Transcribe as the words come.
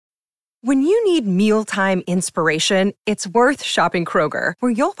When you need mealtime inspiration, it's worth shopping Kroger,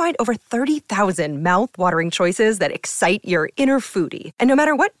 where you'll find over 30,000 mouth-watering choices that excite your inner foodie. And no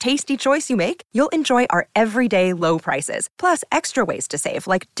matter what tasty choice you make, you'll enjoy our everyday low prices, plus extra ways to save,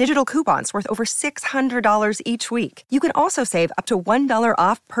 like digital coupons worth over $600 each week. You can also save up to $1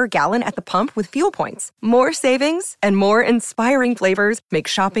 off per gallon at the pump with fuel points. More savings and more inspiring flavors make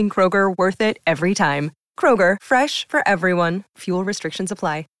shopping Kroger worth it every time. Kroger, fresh for everyone. Fuel restrictions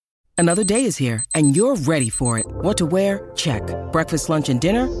apply. Another day is here, and you're ready for it. What to wear? Check. Breakfast, lunch, and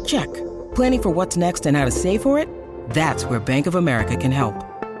dinner? Check. Planning for what's next and how to save for it? That's where Bank of America can help.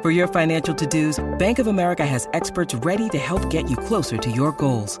 For your financial to-dos, Bank of America has experts ready to help get you closer to your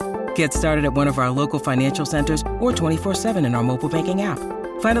goals. Get started at one of our local financial centers or 24/7 in our mobile banking app.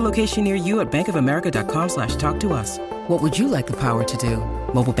 Find a location near you at bankofamerica.com/talktous. What would you like the power to do?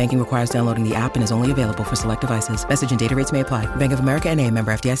 Mobile banking requires downloading the app and is only available for select devices. Message and data rates may apply. Bank of America N.A.,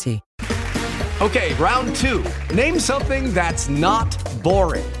 member FDIC. Okay, round two. Name something that's not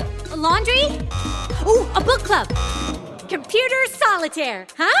boring. A laundry? Ooh, a book club. Computer solitaire,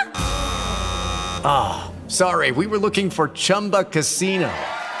 huh? Ah, sorry, we were looking for Chumba Casino.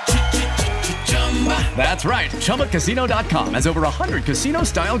 That's right, ChumbaCasino.com has over 100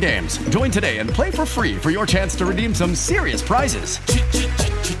 casino-style games. Join today and play for free for your chance to redeem some serious prizes.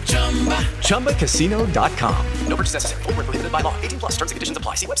 ChumbaCasino.com. No purchase necessary. Void where prohibited by law. 18 plus. Terms and conditions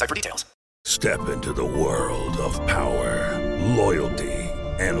apply. See website for details. Step into the world of power, loyalty,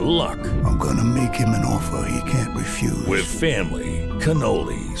 and luck. I'm gonna make him an offer he can't refuse. With family,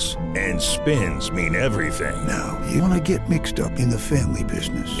 cannolis, and spins mean everything. Now, you wanna get mixed up in the family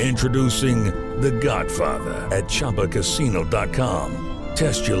business. Introducing The Godfather at ChumbaCasino.com.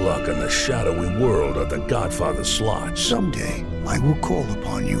 Test your luck in the shadowy world of The Godfather slot. Someday, I will call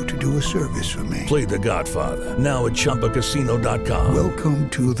upon you to do a service for me. Play The Godfather, now at ChumbaCasino.com. Welcome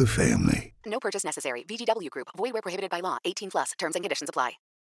to the family. No purchase necessary. VGW Group. Void where prohibited by law. 18 plus. Terms and conditions apply.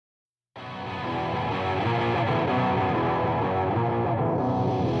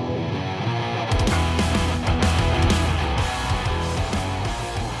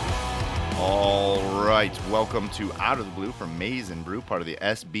 All right, welcome to Out of the Blue from Maize and Brew, part of the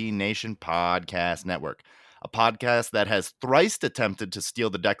SB Nation Podcast Network, a podcast that has thrice attempted to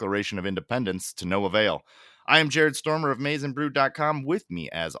steal the Declaration of Independence to no avail. I am Jared Stormer of MaizeandBrew.com. With me,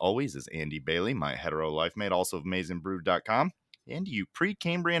 as always, is Andy Bailey, my hetero life mate, also of MaizeandBrew.com. And you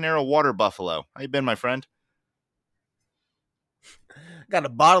pre-Cambrian era water buffalo. How you been, my friend? Got a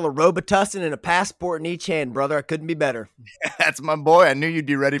bottle of Robitussin and a passport in each hand, brother. I couldn't be better. That's my boy. I knew you'd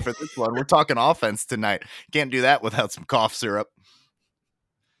be ready for this one. We're talking offense tonight. Can't do that without some cough syrup.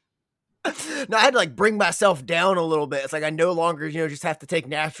 No, I had to bring myself down a little bit. It's like I no longer, just have to take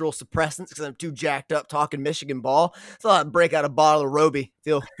natural suppressants because I'm too jacked up talking Michigan ball. So I'd break out a bottle of Roby.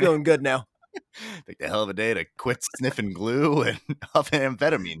 Feeling good now. Take the hell of a day to quit sniffing glue and huffing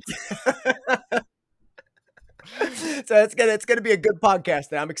amphetamines. So it's gonna be a good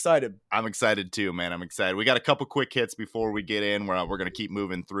podcast. I'm excited. I'm excited too, man. I'm excited. We got a couple quick hits before we get in. We're gonna keep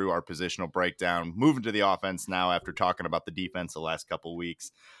moving through our positional breakdown. Moving to the offense now after talking about the defense the last couple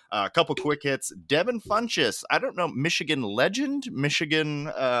weeks. A couple quick hits. Devin Funchess, I don't know, Michigan legend,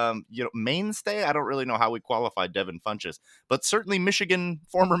 Michigan, mainstay. I don't really know how we qualify Devin Funchess, but certainly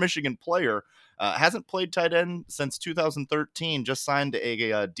former Michigan player. Hasn't played tight end since 2013. Just signed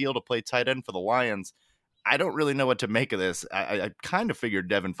a deal to play tight end for the Lions. I don't really know what to make of this. I kind of figured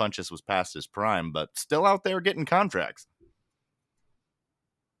Devin Funchess was past his prime, but still out there getting contracts.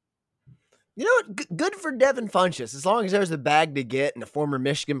 You know what? Good for Devin Funchess. As long as there's a bag to get and a former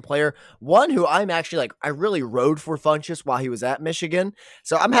Michigan player, one who I'm actually I really rode for Funchess while he was at Michigan.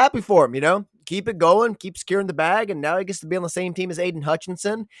 So I'm happy for him, Keep it going, keep securing the bag, and now he gets to be on the same team as Aiden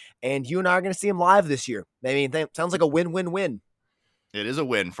Hutchinson, and you and I are going to see him live this year. I mean, that sounds like a win-win-win. It is a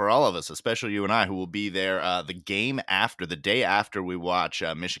win for all of us, especially you and I, who will be there the day after we watch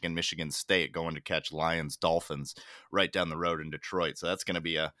Michigan State going to catch Lions-Dolphins right down the road in Detroit. So that's going to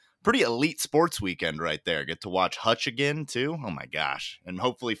be a pretty elite sports weekend right there. Get to watch Hutch again, too. Oh, my gosh. And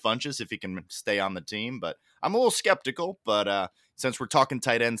hopefully Funchess if he can stay on the team. But I'm a little skeptical. But since we're talking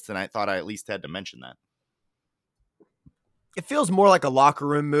tight ends tonight, thought I at least had to mention that. It feels more like a locker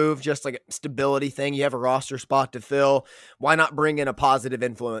room move, just like a stability thing. You have a roster spot to fill. Why not bring in a positive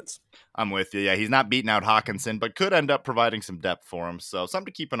influence? I'm with you. Yeah, he's not beating out Hawkinson, but could end up providing some depth for him. So something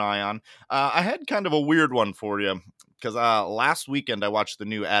to keep an eye on. I had kind of a weird one for you because last weekend I watched the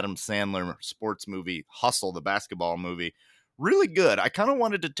new Adam Sandler sports movie, Hustle, the basketball movie. Really good. I kind of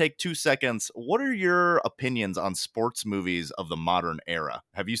wanted to take 2 seconds. What are your opinions on sports movies of the modern era?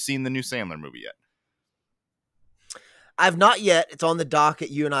 Have you seen the new Sandler movie yet? I've not yet. It's on the docket.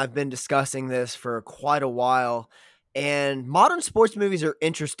 You and I have been discussing this for quite a while. And modern sports movies are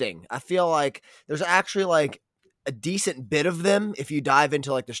interesting. I feel like there's actually like a decent bit of them if you dive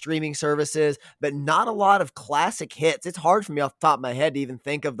into like the streaming services, but not a lot of classic hits. It's hard for me off the top of my head to even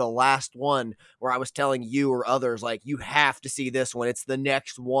think of the last one where I was telling you or others, like, you have to see this one. It's the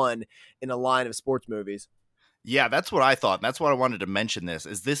next one in a line of sports movies. Yeah, that's what I thought. And that's what I wanted to mention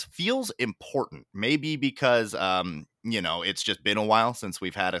this feels important. Maybe because, it's just been a while since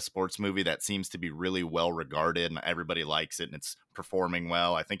we've had a sports movie that seems to be really well regarded and everybody likes it and it's performing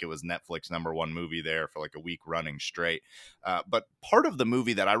well. I think it was Netflix #1 movie there for like a week running straight. But part of the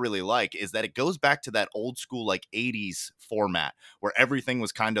movie that I really like is that it goes back to that old school, like 80s format where everything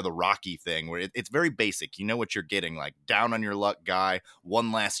was kind of the Rocky thing, where it's very basic. You know what you're getting, like down on your luck guy,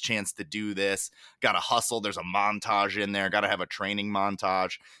 one last chance to do this, got to hustle. There's a montage in there, got to have a training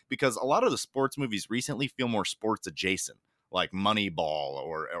montage, because a lot of the sports movies recently feel more sports adjacent, like Moneyball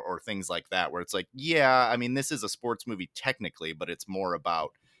or things like that, where it's like, yeah, I mean, this is a sports movie technically, but it's more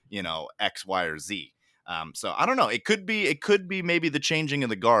about, X, Y, or Z. So I don't know. It could be maybe the changing of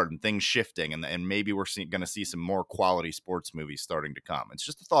the guard and things shifting, and maybe we're going to see some more quality sports movies starting to come. It's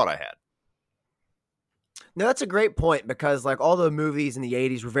just a thought I had. No, that's a great point, because like all the movies in the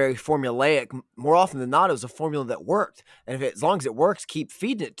 80s were very formulaic. More often than not, it was a formula that worked. And as long as it works, keep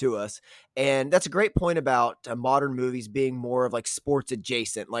feeding it to us. And that's a great point about modern movies being more of like sports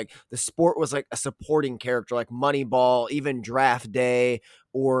adjacent. Like the sport was like a supporting character, like Moneyball, even Draft Day,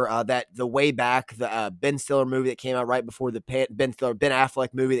 or the Way Back, the Ben Stiller movie that came out right before the Ben Affleck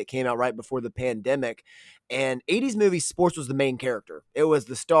movie that came out right before the pandemic. And 80s movies, sports was the main character. It was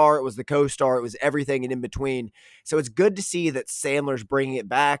the star, it was the co-star, it was everything and in between. So it's good to see that Sandler's bringing it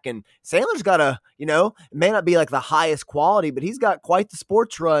back. And Sandler's got it may not be like the highest quality, but he's got quite the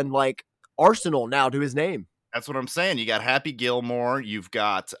sports run, like arsenal now to his name. That's what I'm saying. You got Happy Gilmore. You've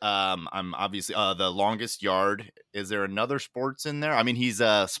got I'm obviously The Longest Yard. Is there another sports in there? I mean, he's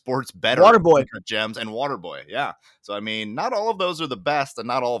a sports better. Waterboy, Uncut Gems, and Waterboy. Yeah. So I mean, not all of those are the best, and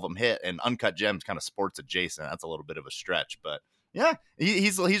not all of them hit. And Uncut Gems kind of sports adjacent. That's a little bit of a stretch, but yeah,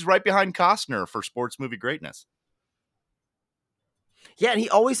 he's right behind Costner for sports movie greatness. Yeah, and he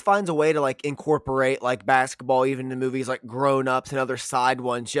always finds a way to like incorporate like basketball even in movies like Grown Ups and other side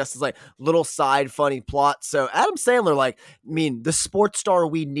ones, just as like little side funny plots. So Adam Sandler, the sports star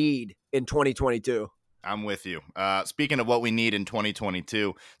we need in 2022. I'm with you. Speaking of what we need in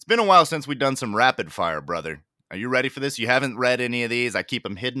 2022, it's been a while since we've done some rapid fire, brother. Are you ready for this? You haven't read any of these. I keep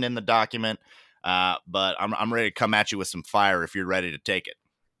them hidden in the document, but I'm ready to come at you with some fire if you're ready to take it.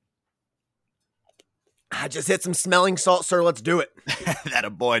 I just hit some smelling salt, sir. Let's do it. That a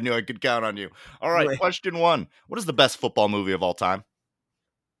boy. I knew I could count on you. All right, Question 1. What is the best football movie of all time?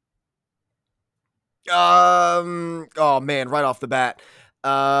 Oh man, right off the bat.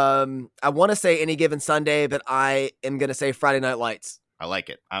 I want to say Any Given Sunday, but I am going to say Friday Night Lights. I like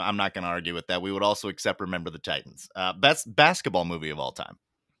it. I'm not going to argue with that. We would also accept Remember the Titans. Best basketball movie of all time.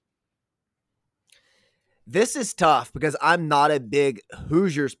 This is tough because I'm not a big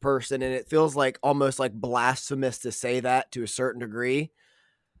Hoosiers person, and it feels like almost like blasphemous to say that to a certain degree.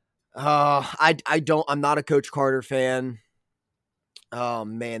 I'm not a Coach Carter fan. Oh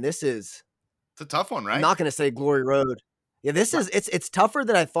man, it's a tough one, right? I'm not going to say Glory Road. Yeah, it's tougher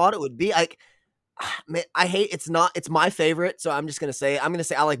than I thought it would be. Man, it's my favorite, so I'm going to say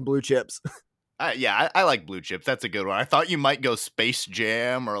I like Blue Chips. I like Blue Chips. That's a good one. I thought you might go Space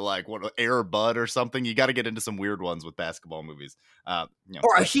Jam or like Air Bud or something. You got to get into some weird ones with basketball movies.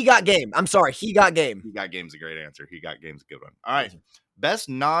 Or He Got Game. I'm sorry, He Got Game. He Got Game's a great answer. He Got Game's a good one. All right, best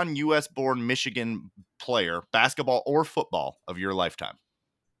non-U.S. born Michigan player, basketball or football, of your lifetime.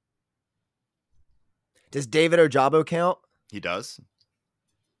 Does David Ojabo count? He does.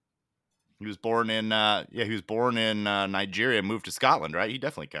 He was born in Nigeria, moved to Scotland, right? He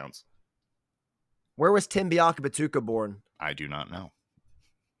definitely counts. Where was Tim Biakabatuka born? I do not know.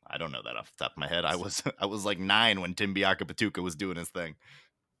 I don't know that off the top of my head. I was like 9 when Tim Biakabatuka was doing his thing.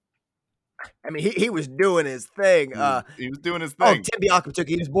 I mean, he was doing his thing. He was doing his Oh, thing. Tim Biakabatuka.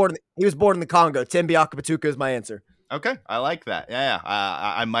 He was born in the Congo. Tim Biakabatuka is my answer. Okay, I like that. Yeah.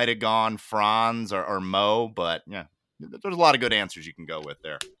 I might have gone Franz or Mo, but yeah, there's a lot of good answers you can go with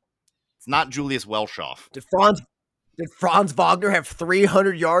there. It's not Julius Welshoff. Did Franz Wagner have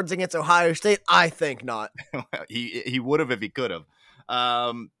 300 yards against Ohio State? I think not. He would have if he could have.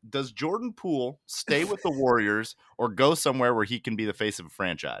 Does Jordan Poole stay with the Warriors or go somewhere where he can be the face of a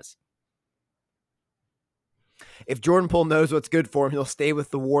franchise? If Jordan Poole knows what's good for him, he'll stay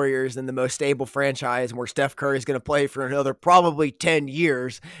with the Warriors in the most stable franchise, and where Steph Curry is going to play for another probably 10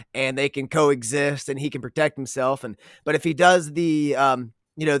 years, and they can coexist and he can protect himself. But if he does the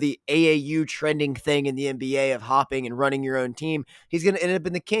the AAU trending thing in the NBA of hopping and running your own team, he's going to end up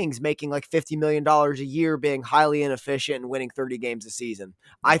in the Kings making like $50 million a year, being highly inefficient and winning 30 games a season.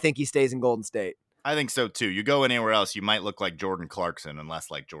 I think he stays in Golden State. I think so too. You go anywhere else, you might look like Jordan Clarkson and less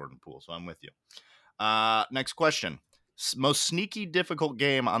like Jordan Poole. So I'm with you. Next question. Most sneaky difficult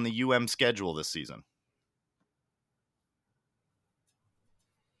game on the UM schedule this season?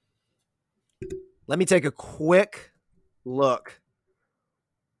 Let me take a quick look.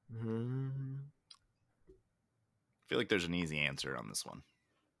 I feel like there's an easy answer on this one.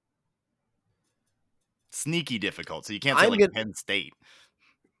 Sneaky difficult, so you can't say Penn State.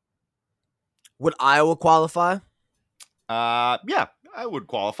 Would Iowa qualify? Yeah, I would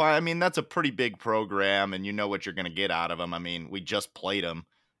qualify. I mean, that's a pretty big program, and you know what you're going to get out of them. I mean, we just played them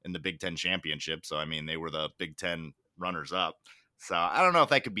in the Big Ten championship, so I mean, they were the Big Ten runners-up. So I don't know if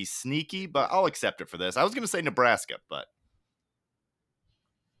that could be sneaky, but I'll accept it for this. I was going to say Nebraska, but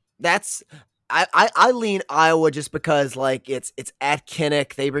that's I lean Iowa just because it's at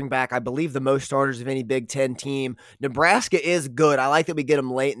Kinnick. They bring back, I believe, the most starters of any Big Ten team. Nebraska is good. I like that we get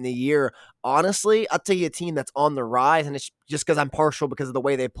them late in the year. Honestly, I'll tell you a team that's on the rise, and it's just because I'm partial because of the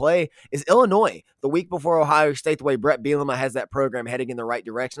way they play, is Illinois. The week before Ohio State, the way Brett Bielema has that program heading in the right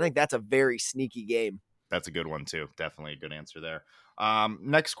direction, I think that's a very sneaky game. That's a good one, too. Definitely a good answer there.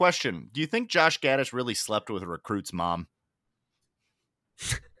 Next question. Do you think Josh Gattis really slept with a recruit's mom?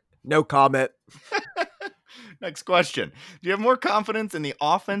 No comment. Next question. Do you have more confidence in the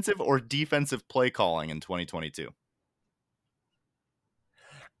offensive or defensive play calling in 2022?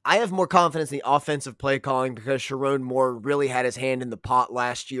 I have more confidence in the offensive play calling because Sharon Moore really had his hand in the pot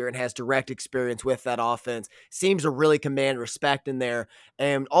last year and has direct experience with that offense. Seems to really command respect in there.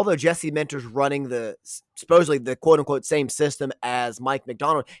 And although Jesse Minter's running supposedly the quote-unquote same system as Mike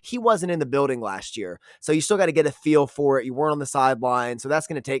McDonald, he wasn't in the building last year. So you still got to get a feel for it. You weren't on the sideline, so that's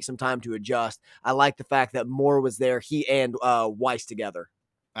going to take some time to adjust. I like the fact that Moore was there, he and Weiss together.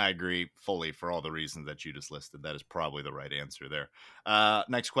 I agree fully for all the reasons that you just listed. That is probably the right answer there.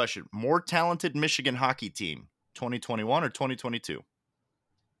 Next question. More talented Michigan hockey team, 2021 or 2022?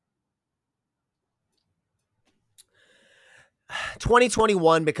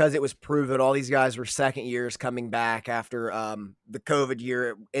 2021, because it was proven all these guys were second years coming back after the COVID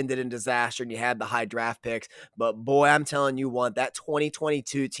year. It ended in disaster and you had the high draft picks. But boy, I'm telling you what, that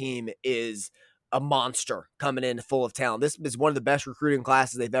 2022 team is a monster coming in full of talent. This is one of the best recruiting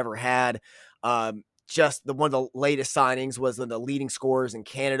classes they've ever had. Just one of the latest signings was the leading scorers in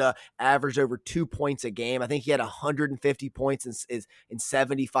Canada, averaged over 2 points a game. I think he had 150 points in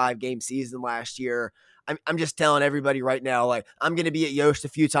 75 game season last year. I'm just telling everybody right now, I'm going to be at Yost a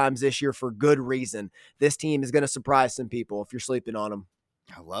few times this year for good reason. This team is going to surprise some people if you're sleeping on them.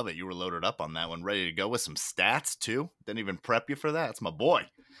 I love it. You were loaded up on that one, ready to go with some stats too. Didn't even prep you for that. That's my boy.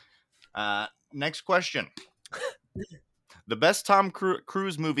 Next question. The best Tom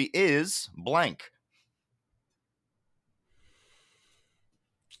Cruise movie is blank.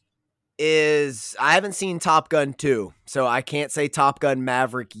 I haven't seen Top Gun 2, so I can't say Top Gun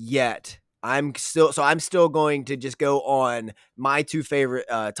Maverick yet. I'm still going to just go on my two favorite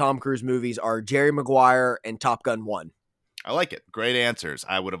Tom Cruise movies are Jerry Maguire and Top Gun 1. I like it. Great answers.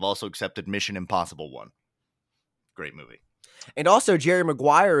 I would have also accepted Mission Impossible 1. Great movie. And also, Jerry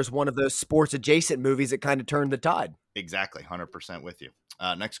Maguire is one of those sports-adjacent movies that kind of turned the tide. Exactly. 100% with you.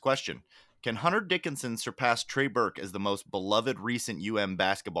 Next question. Can Hunter Dickinson surpass Trey Burke as the most beloved recent UM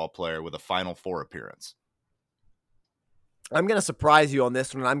basketball player with a Final Four appearance? I'm going to surprise you on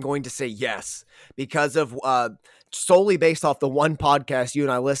this one. I'm going to say yes, because of solely based off the one podcast you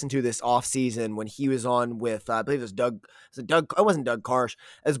and I listened to this offseason when he was on with, I believe it was Doug. It wasn't Doug Karsh.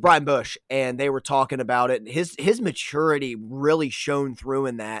 It was Brian Bush, and they were talking about it. His maturity really shone through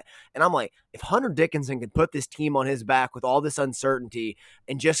in that. And I'm like, if Hunter Dickinson can put this team on his back with all this uncertainty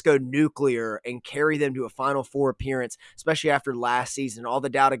and just go nuclear and carry them to a Final Four appearance, especially after last season, all the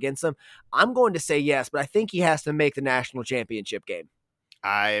doubt against them, I'm going to say yes, but I think he has to make the national championship game.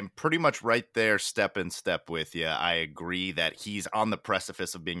 I am pretty much right there, step in step with you. I agree that he's on the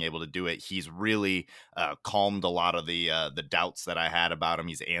precipice of being able to do it. He's really calmed a lot of the doubts that I had about him.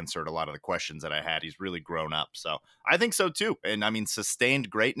 He's answered a lot of the questions that I had. He's really grown up. So I think so too. And I mean,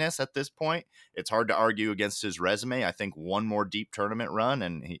 sustained greatness at this point. It's hard to argue against his resume. I think one more deep tournament run,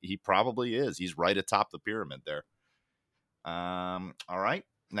 and he probably is. He's right atop the pyramid there. All right.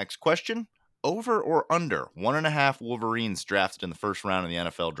 Next question. Over or under 1.5 Wolverines drafted in the first round of the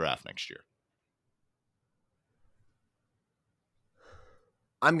NFL draft next year?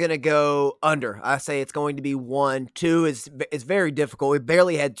 I'm going to go under. I say it's going to be 1. 2 is very difficult. We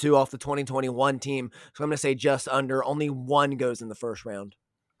barely had 2 off the 2021 team. So I'm going to say just under. Only 1 goes in the first round.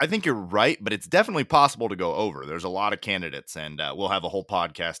 I think you're right, but it's definitely possible to go over. There's a lot of candidates, and we'll have a whole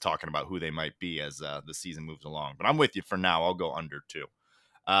podcast talking about who they might be as the season moves along. But I'm with you for now. I'll go under 2.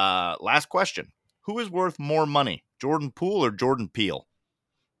 Last question. Who is worth more money, Jordan Poole or Jordan Peele?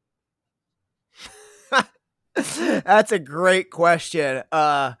 That's a great question.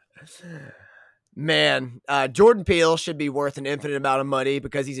 Jordan Peele should be worth an infinite amount of money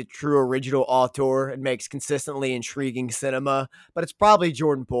because he's a true original auteur and makes consistently intriguing cinema, but it's probably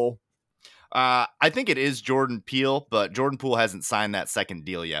Jordan Poole. I think it is Jordan Peele, but Jordan Poole hasn't signed that second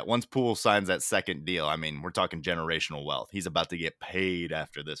deal yet. Once Poole signs that second deal, I mean, we're talking generational wealth. He's about to get paid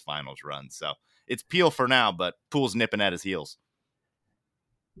after this finals run. So it's Peele for now, but Poole's nipping at his heels.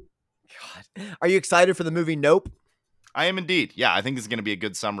 God. Are you excited for the movie Nope? I am indeed. Yeah, I think this is going to be a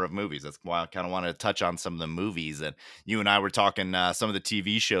good summer of movies. That's why I kind of wanted to touch on some of the movies. And you and I were talking some of the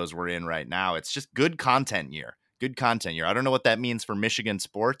TV shows we're in right now. It's just good content year. Good content year. I don't know what that means for Michigan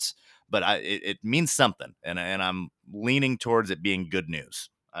sports, but it means something. And I'm leaning towards it being good news.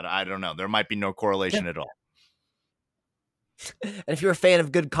 I don't know. There might be no correlation at all. And if you're a fan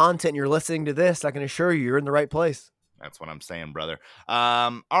of good content and you're listening to this, I can assure you're in the right place. That's what I'm saying, brother.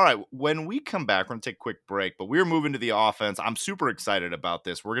 All right. When we come back, we're going to take a quick break, but we're moving to the offense. I'm super excited about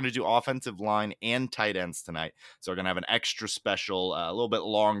this. We're going to do offensive line and tight ends tonight. So we're going to have an extra special, a little bit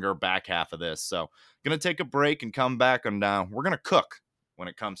longer back half of this. So going to take a break and come back, and we're going to cook when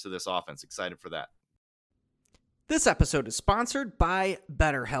it comes to this offense. Excited for that. This episode is sponsored by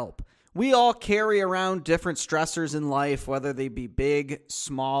BetterHelp. We all carry around different stressors in life, whether they be big,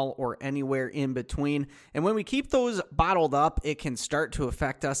 small, or anywhere in between. And when we keep those bottled up, it can start to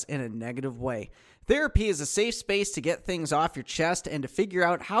affect us in a negative way. Therapy is a safe space to get things off your chest and to figure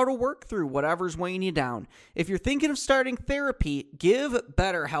out how to work through whatever's weighing you down. If you're thinking of starting therapy, give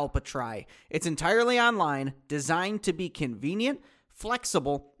BetterHelp a try. It's entirely online, designed to be convenient,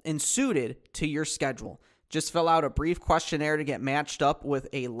 flexible, and suited to your schedule. Just fill out a brief questionnaire to get matched up with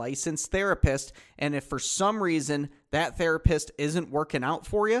a licensed therapist, and if for some reason that therapist isn't working out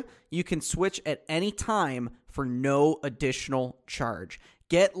for you, you can switch at any time for no additional charge.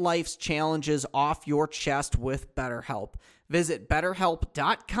 Get life's challenges off your chest with BetterHelp. Visit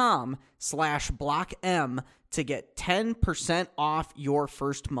BetterHelp.com/BlockM to get 10% off your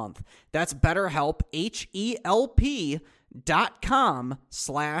first month. That's BetterHelp,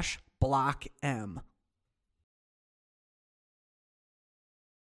 HELP.com/BlockM.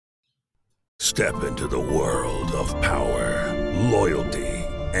 Step into the world of power, loyalty,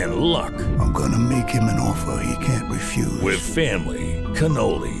 and luck. I'm gonna make him an offer he can't refuse. With family,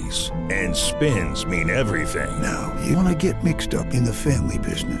 cannolis, and spins mean everything. Now, you wanna get mixed up in the family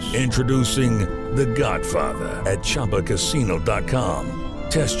business. Introducing The Godfather at ChumbaCasino.com.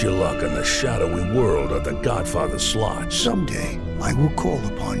 Test your luck in the shadowy world of The Godfather slot. Someday, I will call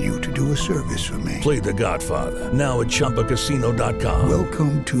upon you to do a service for me. Play The Godfather now at ChumbaCasino.com.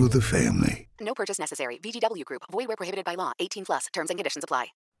 Welcome to the family. No purchase necessary. VGW Group. Void where prohibited by law. 18+. Terms and conditions apply.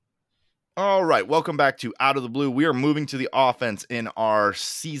 All right, welcome back to Out of the Blue. We are moving to the offense in our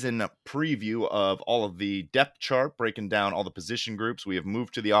season preview of all of the depth chart, breaking down all the position groups. We have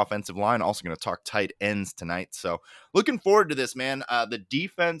moved to the offensive line. Also going to talk tight ends tonight. So looking forward to this, man. The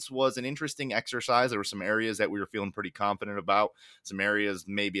defense was an interesting exercise. There were some areas that we were feeling pretty confident about, some areas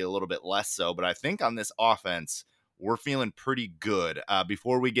maybe a little bit less so. But I think on this offense, we're feeling pretty good.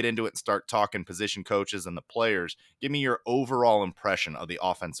 Before we get into it and start talking position coaches and the players, give me your overall impression of the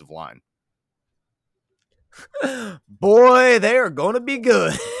offensive line. Boy, they are going to be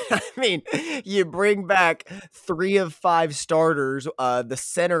good. I mean, you bring back 3 of 5 starters. The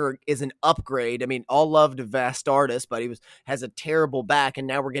center is an upgrade. I mean, all love to Vastardis, but he has a terrible back, and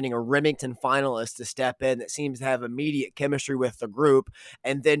now we're getting a Remington finalist to step in that seems to have immediate chemistry with the group.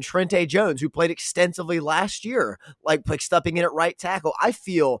 And then Trente Jones, who played extensively last year, like stepping in at right tackle. I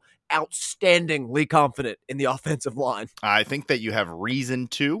feel outstandingly confident in the offensive line. I think that you have reason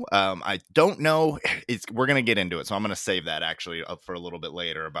to. I don't know. We're going to get into it, so I'm going to save that actually up for a little bit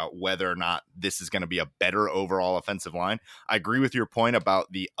later about whether or not this is going to be a better overall offensive line. I agree with your point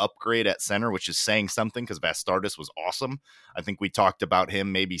about the upgrade at center, which is saying something because Vastardis was awesome. I think we talked about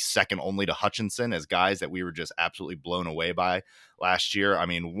him maybe second only to Hutchinson as guys that we were just absolutely blown away by last year. I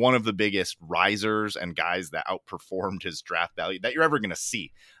mean, one of the biggest risers and guys that outperformed his draft value that you're ever going to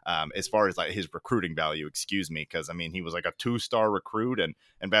see. As far as like his recruiting value, because I mean, he was like a 2-star recruit and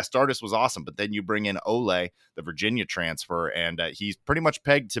Vastardis was awesome. But then you bring in Ole, the Virginia transfer, and he's pretty much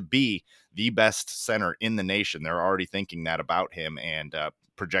pegged to be the best center in the nation. They're already thinking that about him, and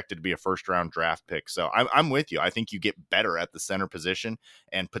projected to be a first-round draft pick. So I'm with you. I think you get better at the center position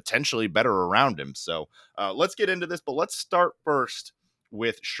and potentially better around him. So let's get into this, but let's start first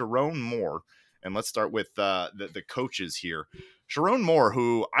with Sherrone Moore, and let's start with the coaches here. Sherrone Moore,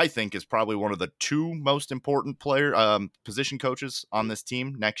 who I think is probably one of the two most important position coaches on this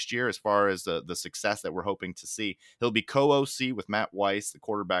team next year as far as the success that we're hoping to see. He'll be co-OC with Matt Weiss, the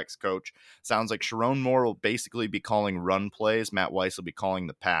quarterback's coach. Sounds like Sherrone Moore will basically be calling run plays. Matt Weiss will be calling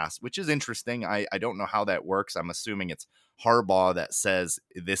the pass, which is interesting. I don't know how that works. I'm assuming it's Harbaugh that says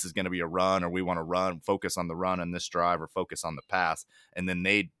this is going to be a run, or we want to run, focus on the run on this drive, or focus on the pass, and then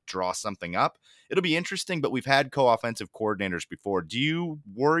they draw something up. It'll be interesting, but we've had co-offensive coordinators before. Do you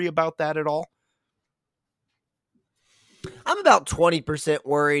worry about that at all? I'm about 20%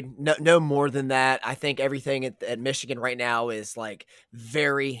 worried. No more than that. I think everything at Michigan right now is like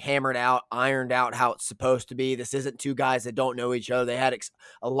very hammered out, ironed out how it's supposed to be. This isn't two guys that don't know each other. They had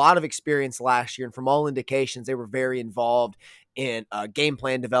a lot of experience last year, and from all indications, they were very involved in game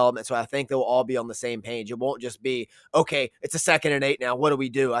plan development. So I think they'll all be on the same page. It won't just be, okay, it's a 2nd and 8 now, what do we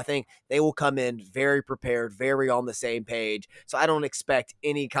do? I think they will come in very prepared, very on the same page. So I don't expect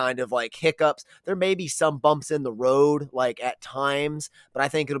any kind of like hiccups. There may be some bumps in the road, like at times, but I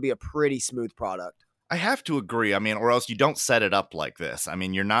think it'll be a pretty smooth product. I have to agree. I mean, or else you don't set it up like this. I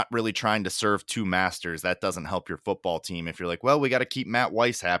mean, you're not really trying to serve two masters. That doesn't help your football team. If you're like, well, we got to keep Matt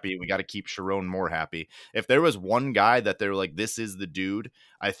Weiss happy, we got to keep Sherrone Moore happy. If there was one guy that they were like, this is the dude,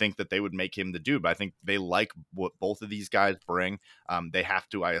 I think that they would make him the dude. But I think they like what both of these guys bring. They have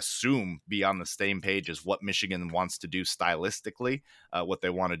to, I assume, be on the same page as what Michigan wants to do stylistically, what they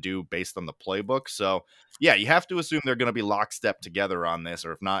want to do based on the playbook. So, yeah, you have to assume they're going to be lockstep together on this,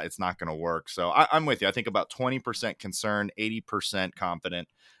 or if not, it's not going to work. So I'm with you. I think about 20% concerned, 80% confident.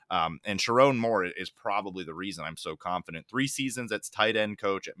 And Sherrone Moore is probably the reason I'm so confident. 3 seasons as tight end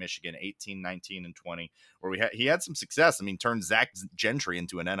coach at Michigan, 18, 19, and 20, where he had some success. I mean, turned Zach Gentry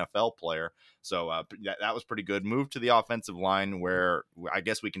into an NFL player. So that was pretty good. Moved to the offensive line, where I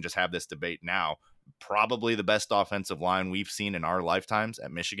guess we can just have this debate now. Probably the best offensive line we've seen in our lifetimes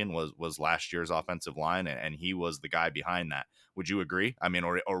at Michigan was last year's offensive line, and he was the guy behind that. Would you agree? I mean,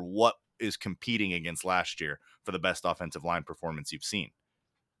 or what is competing against last year for the best offensive line performance you've seen?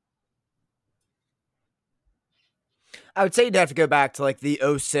 I would say you'd have to go back to like the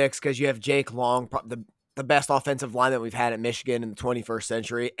 06, because you have Jake Long, the best offensive line that we've had at Michigan in the 21st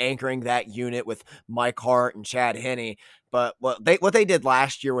century, anchoring that unit with Mike Hart and Chad Henne. But what they did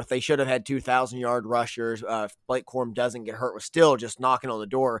last year, they should have had 2,000-yard rushers. If Blake Corum doesn't get hurt, was still just knocking on the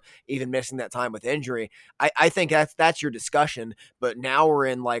door, even missing that time with injury. I think that's your discussion. But now we're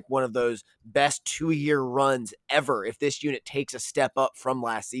in like one of those best 2-year runs ever if this unit takes a step up from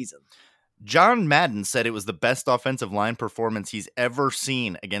last season. John Madden said it was the best offensive line performance he's ever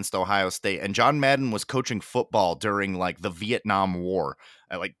seen against Ohio State. And John Madden was coaching football during like the Vietnam War.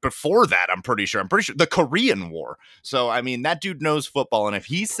 Like before that, I'm pretty sure the Korean War. So, I mean, that dude knows football. And if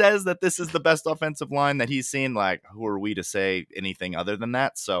he says that this is the best offensive line that he's seen, like, who are we to say anything other than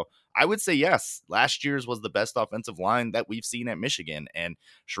that? So I would say, yes, last year's was the best offensive line that we've seen at Michigan. And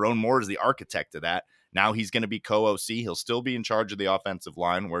Sherrone Moore is the architect of that. Now he's going to be co-OC. He'll still be in charge of the offensive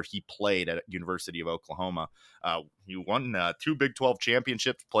line, where he played at University of Oklahoma. He won 2 Big 12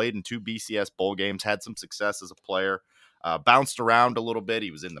 championships, played in 2 BCS bowl games, had some success as a player, bounced around a little bit.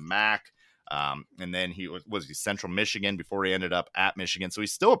 He was in the MAC, and then he was Central Michigan before he ended up at Michigan. So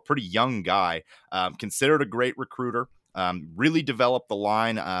he's still a pretty young guy, considered a great recruiter. Really developed the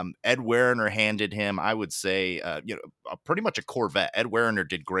line. Ed Werner handed him, I would say, pretty much a Corvette. Ed Werner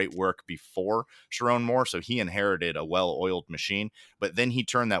did great work before Sherrone Moore, so he inherited a well-oiled machine, but then he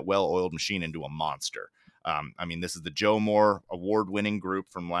turned that well-oiled machine into a monster. I mean, this is the Joe Moore award-winning group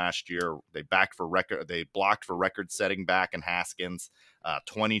from last year. They blocked for record-setting back in Haskins,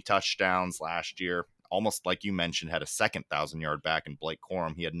 20 touchdowns last year. Almost like you mentioned, had a second 1,000-yard back in Blake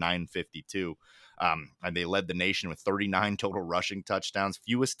Corum. He had 952. And they led the nation with 39 total rushing touchdowns,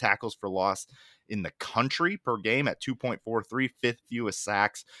 fewest tackles for loss in the country per game at 2.43, 5th fewest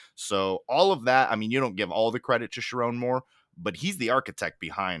sacks. So all of that, I mean, you don't give all the credit to Sherrone Moore, but he's the architect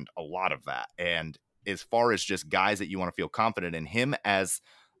behind a lot of that. And as far as just guys that you want to feel confident in, him as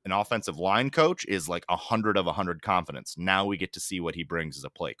an offensive line coach is like 100 of 100 confidence. Now we get to see what he brings as a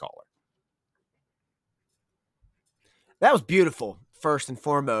play caller. That was beautiful, first and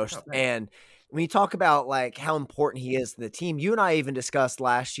foremost. And when you talk about like how important he is to the team, you and I even discussed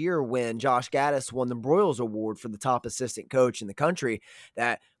last year when Josh Gaddis won the Broyles Award for the top assistant coach in the country,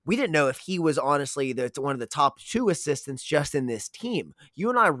 that we didn't know if he was honestly one of the top 2 assistants just in this team. You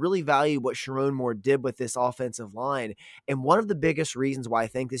and I really value what Sharon Moore did with this offensive line. And one of the biggest reasons why I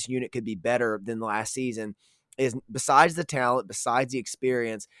think this unit could be better than last season is, besides the talent, besides the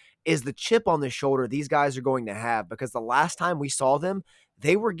experience, is the chip on the shoulder these guys are going to have, because the last time we saw them,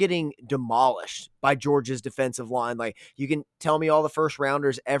 they were getting demolished by Georgia's defensive line. Like, you can tell me all the first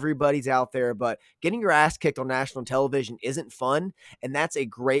rounders, everybody's out there, but getting your ass kicked on national television isn't fun. And that's a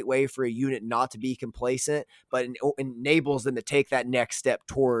great way for a unit not to be complacent, but enables them to take that next step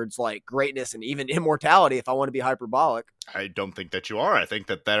towards like greatness and even immortality, if I want to be hyperbolic. I don't think that you are. I think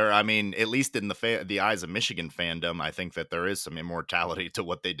that I mean, at least in the eyes of Michigan fandom, I think that there is some immortality to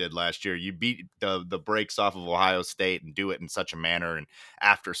what they did last year. You beat the brakes off of Ohio State and do it in such a manner, and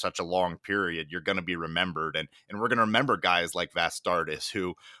after such a long period, you're going to be remembered. And we're going to remember guys like Vastardis,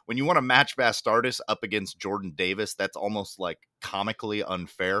 who, when you want to match Vastardis up against Jordan Davis, that's almost like comically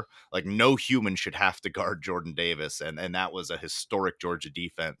unfair. Like, no human should have to guard Jordan Davis, and that was a historic Georgia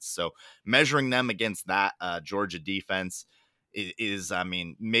defense. So measuring them against that Georgia defense is, I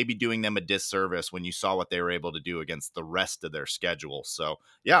mean, maybe doing them a disservice when you saw what they were able to do against the rest of their schedule. So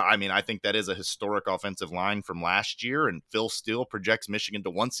yeah, I mean, I think that is a historic offensive line from last year, and Phil Steele projects Michigan to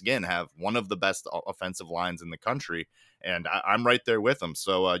once again have one of the best offensive lines in the country, and I'm right there with them.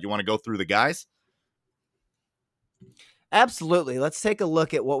 So you want to go through the guys? Absolutely. Let's take a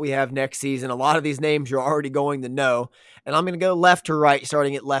look at what we have next season. A lot of these names you're already going to know, and I'm going to go left to right,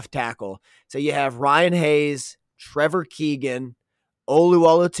 starting at left tackle. So you have Ryan Hayes, Trevor Keegan, Olu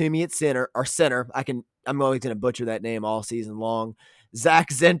Olutumi at center. I'm always going to butcher that name all season long. Zach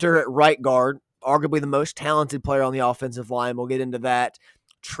Zinter at right guard, arguably the most talented player on the offensive line. We'll get into that.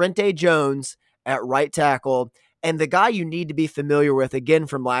 Trente Jones at right tackle. And the guy you need to be familiar with, again,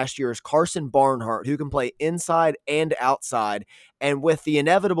 from last year, is Carson Barnhart, who can play inside and outside. And with the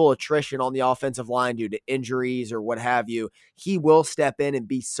inevitable attrition on the offensive line due to injuries or what have you, he will step in and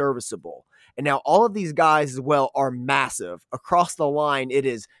be serviceable. And now all of these guys as well are massive. Across the line, it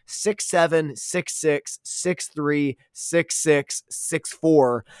is 6'7", 6'6", 6'3", 6'6",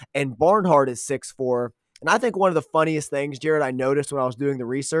 6'4", and Barnhart is 6'4". And I think one of the funniest things, Jared, I noticed when I was doing the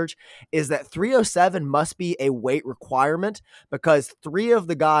research is that 307 must be a weight requirement, because 3 of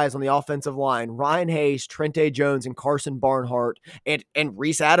the guys on the offensive line, Ryan Hayes, Trente Jones, and Carson Barnhart, and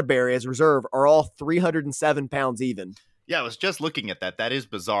Reese Atterbury as reserve, are all 307 pounds even. Yeah, I was just looking at that. That is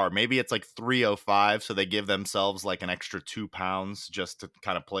bizarre. Maybe it's like 305, so they give themselves like an extra 2 pounds just to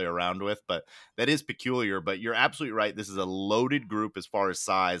kind of play around with. But that is peculiar. But you're absolutely right. This is a loaded group as far as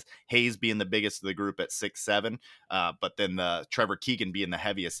size. Hayes being the biggest of the group at 6'7", but then Trevor Keegan being the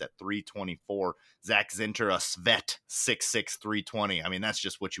heaviest at 324. Zach Zinter, a Svet, 6'6", 320. I mean, that's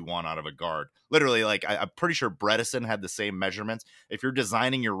just what you want out of a guard. Literally, like, I'm pretty sure Bredesen had the same measurements. If you're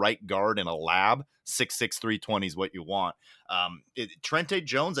designing your right guard in a lab, 6'6", 320 is what you want. Trente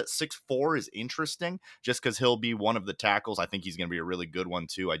Jones at 6'4" is interesting, just because he'll be one of the tackles. I think he's going to be a really good one,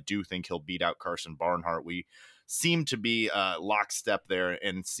 too. I do think he'll beat out Carson Barnhart. We seem to be lockstep there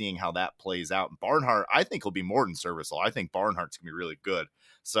and seeing how that plays out. Barnhart, I think he'll be more than serviceable. I think Barnhart's going to be really good.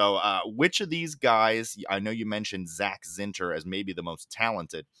 So which of these guys, I know you mentioned Zach Zinter as maybe the most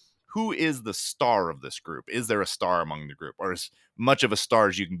talented. Who is the star of this group? Is there a star among the group, or as much of a star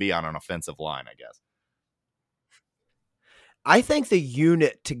as you can be on an offensive line, I guess? I think the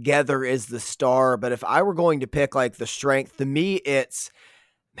unit together is the star, but if I were going to pick like the strength, to me, it's,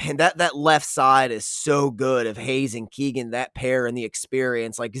 man, that left side is so good of Hayes and Keegan, that pair and the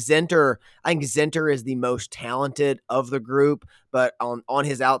experience. Like Zinter, I think Zinter is the most talented of the group, but on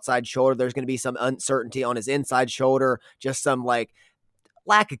his outside shoulder, there's going to be some uncertainty on his inside shoulder, just some like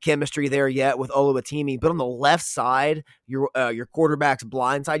lack of chemistry there yet with Oluwatimi. But on the left side, your quarterback's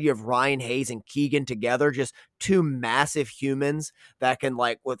blind side, you have Ryan Hayes and Keegan together, just 2 massive humans that can,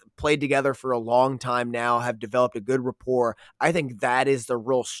 like, with played together for a long time now, have developed a good rapport. I think that is the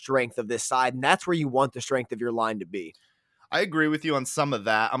real strength of this side, and that's where you want the strength of your line to be. I agree with you on some of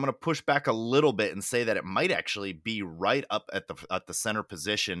that. I'm going to push back a little bit and say that it might actually be right up at the center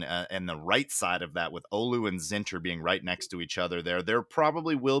position and the right side of that, with Olu and Zinter being right next to each other there. There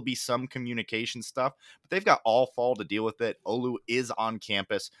probably will be some communication stuff, but they've got all fall to deal with it. Olu is on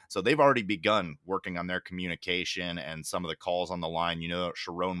campus, so they've already begun working on their communication and some of the calls on the line. You know,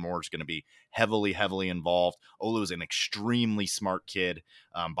 Sharon Moore is going to be heavily involved. Olu is an extremely smart kid,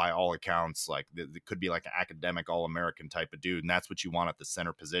 by all accounts. Like, it could be like an academic All-American type of dude, and that's what you want at the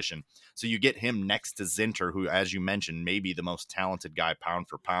center position. So you get him next to Zinter, who, as you mentioned, may be the most talented guy pound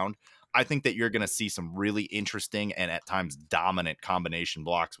for pound. I think that you're going to see some really interesting and at times dominant combination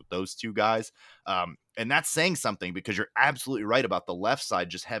blocks with those two guys. And that's saying something, because you're absolutely right about the left side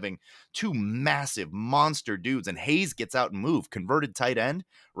just having two massive monster dudes, and Hayes gets out and move. Converted tight end,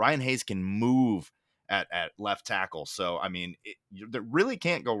 Ryan Hayes can move at left tackle. So, I mean, you really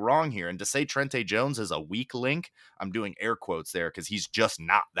can't go wrong here. And to say Trente Jones is a weak link, I'm doing air quotes there because he's just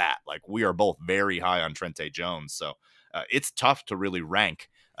not that. Like, we are both very high on Trente Jones. So it's tough to really rank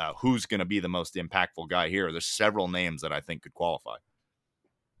who's going to be the most impactful guy here. There's several names that I think could qualify.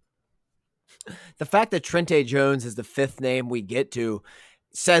 The fact that Trente Jones is the fifth name we get to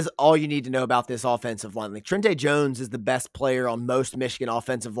says all you need to know about this offensive line. Like, Trente Jones is the best player on most Michigan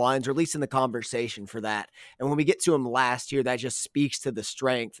offensive lines, or at least in the conversation for that. And when we get to him last year, that just speaks to the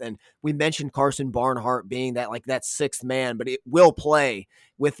strength. And we mentioned Carson Barnhart being that sixth man, but it will play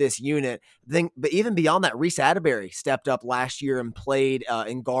with this unit. But even beyond that, Reese Atterbury stepped up last year and played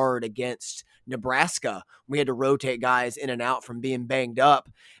in guard against Nebraska. We had to rotate guys in and out from being banged up.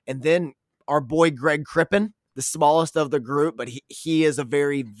 And then our boy Greg Crippen, the smallest of the group, but he is a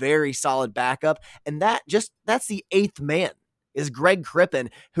very, very solid backup. And that's the eighth man, is Greg Crippen,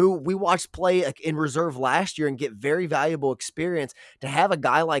 who we watched play in reserve last year and get very valuable experience. To have a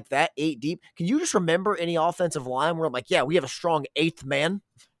guy like that 8 deep, can you just remember any offensive line where I'm like, yeah, we have a strong eighth man?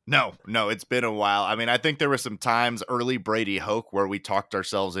 No, it's been a while. I mean, I think there were some times early Brady Hoke where we talked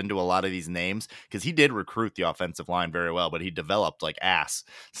ourselves into a lot of these names, because he did recruit the offensive line very well, but he developed like ass.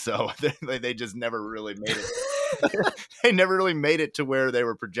 So they just never really made it. They never really made it to where they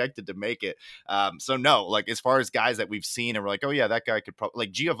were projected to make it. So no, like, as far as guys that we've seen and we're like, oh yeah, that guy could probably,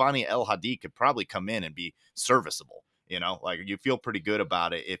 like Giovanni El Hadi could probably come in and be serviceable. You know, like, you feel pretty good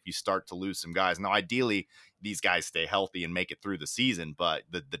about it if you start to lose some guys. Now, ideally, these guys stay healthy and make it through the season, but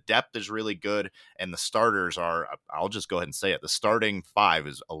the depth is really good, and the starters are, I'll just go ahead and say it, the starting 5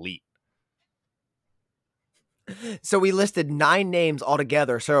 is elite. So we listed 9 names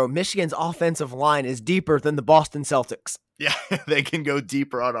altogether. So Michigan's offensive line is deeper than the Boston Celtics. Yeah, they can go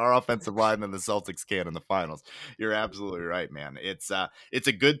deeper on our offensive line than the Celtics can in the finals. You're absolutely right, man. It's a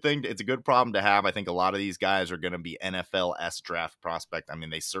good thing. It's a good problem to have. I think a lot of these guys are going to be NFL-esque draft prospect. I mean,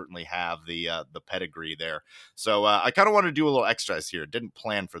 they certainly have the pedigree there. So I kind of want to do a little extras here. Didn't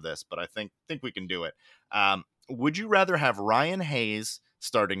plan for this, but I think we can do it. Would you rather have Ryan Hayes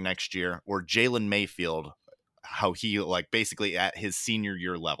starting next year or Jalen Mayfield, how he, like, basically at his senior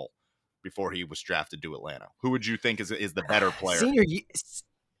year level before he was drafted to Atlanta? Who would you think is the better player?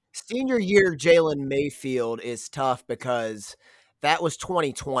 Senior year Jalen Mayfield is tough, because that was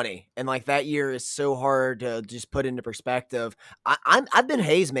 2020, and like, that year is so hard to just put into perspective. I've been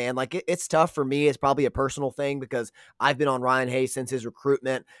Hayes, man. Like, it's tough for me. It's probably a personal thing, because I've been on Ryan Hayes since his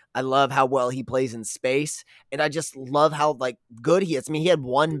recruitment. I love how well he plays in space, and I just love how, like, good he is. I mean, he had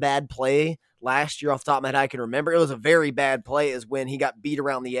one bad play last year off the top of my head I can remember. It was a very bad play, is when he got beat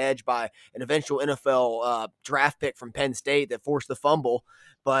around the edge by an eventual NFL draft pick from Penn State that forced the fumble.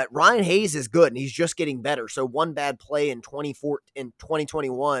 But Ryan Hayes is good, and he's just getting better. So one bad play in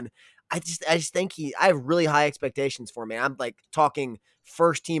 2021, I just think I have really high expectations for him. I'm like talking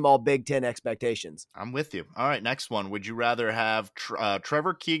first team all Big Ten expectations. I'm with you. All right, next one. Would you rather have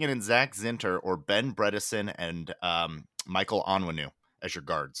Trevor Keegan and Zach Zinter, or Ben Bredesen and Michael Onwenu as your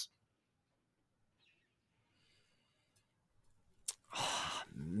guards?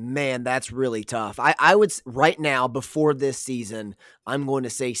 Man, that's really tough. I would, right now, before this season, I'm going to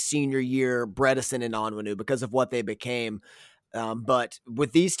say senior year Bredesen and Onwenu because of what they became. But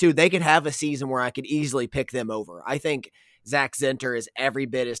with these two, they could have a season where I could easily pick them over. I think Zach Zinter is every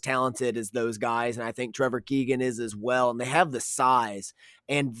bit as talented as those guys, and I think Trevor Keegan is as well, and they have the size.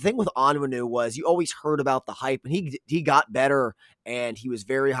 And the thing with Onwenu was, you always heard about the hype, and he got better, and he was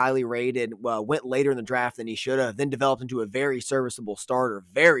very highly rated, went later in the draft than he should have, then developed into a very serviceable starter,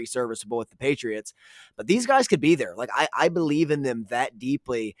 very serviceable with the Patriots. But these guys could be there. Like, I believe in them that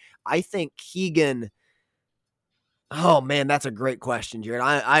deeply. I think Keegan... Oh man, that's a great question, Jared.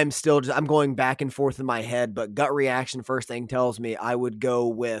 I'm going back and forth in my head, but gut reaction first thing tells me I would go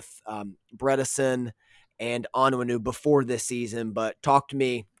with Bredesen and Onwenu before this season, but talk to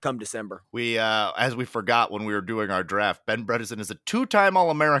me come December. We, as we forgot when we were doing our draft, Ben Bredesen is a 2-time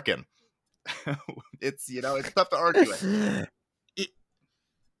All-American. It's tough to argue it.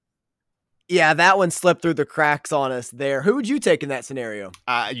 Yeah, that one slipped through the cracks on us there. Who would you take in that scenario?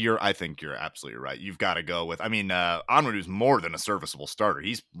 I think you're absolutely right. You've got to go with, Onwenu's more than a serviceable starter.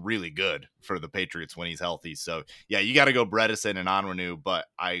 He's really good for the Patriots when he's healthy. So yeah, you got to go Bredesen and Onwenu, but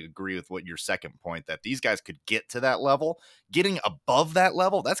I agree with what your second point, that these guys could get to that level. Getting above that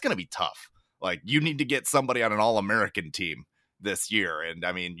level, that's going to be tough. Like, you need to get somebody on an All-American team this year. And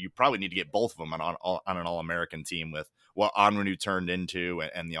I mean, you probably need to get both of them on an All-American team with what Onwenu turned into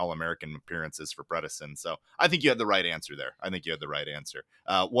and the All-American appearances for Bredesen. So I think you had the right answer there.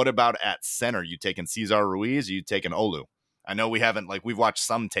 What about at center? You taking Cesar Ruiz, or you taking Olu? I know we've watched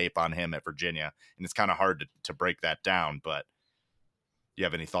some tape on him at Virginia, and it's kind of hard to break that down, but do you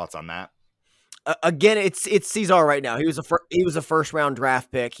have any thoughts on that? Again, it's Cesar right now. He was a first round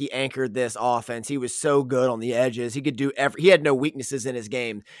draft pick. He anchored this offense. He was so good on the edges. He could do he had no weaknesses in his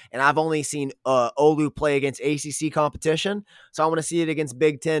game. And I've only seen Olu play against ACC competition, so I want to see it against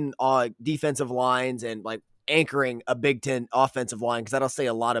Big Ten defensive lines and like anchoring a Big Ten offensive line, because that'll say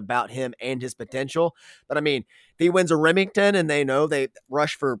a lot about him and his potential. But I mean, if he wins a Remington and they know they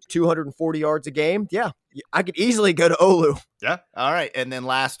rush for 240 yards a game, yeah, I could easily go to Olu. Yeah. All right. And then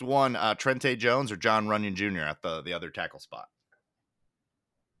last one, Trente Jones or John Runyon Jr. at the other tackle spot?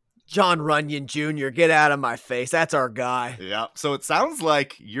 John Runyon Jr., get out of my face. That's our guy. Yeah. So it sounds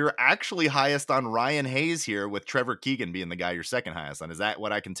like you're actually highest on Ryan Hayes here, with Trevor Keegan being the guy you're second highest on. Is that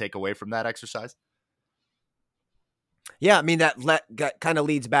what I can take away from that exercise? Yeah, I mean, that kind of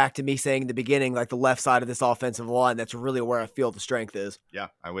leads back to me saying in the beginning, like the left side of this offensive line, that's really where I feel the strength is. Yeah,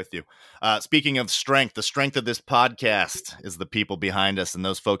 I'm with you. Speaking of strength, the strength of this podcast is the people behind us, and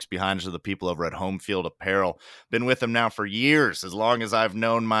those folks behind us are the people over at Home Field Apparel. Been with them now for years, as long as I've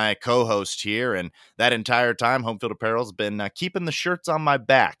known my co-host here, and that entire time, Home Field Apparel's been keeping the shirts on my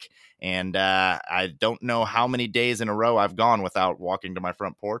back. And I don't know how many days in a row I've gone without walking to my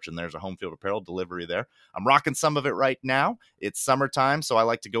front porch, and there's a Home Field Apparel delivery there. I'm rocking some of it right now. It's summertime, so I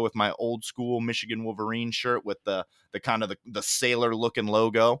like to go with my old school Michigan Wolverine shirt with the kind of the sailor looking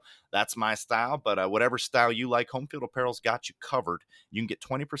logo. That's my style, but whatever style you like, Home Field Apparel's got you covered. You can get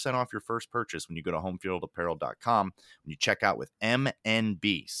 20% off your first purchase when you go to homefieldapparel.com when you check out with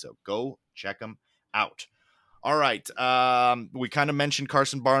MNB. So go check them out. All right. We kind of mentioned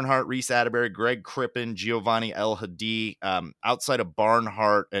Carson Barnhart, Reese Atterbury, Greg Crippen, Giovanni El Hadi. Outside of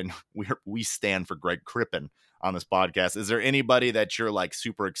Barnhart, and we stand for Greg Crippen on this podcast, is there anybody that you're like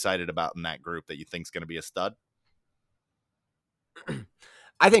super excited about in that group that you think is going to be a stud?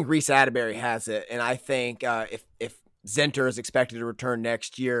 I think Reese Atterbury has it, and I think if Zinter is expected to return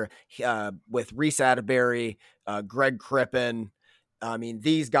next year, with Reese Atterbury, Greg Crippen, I mean,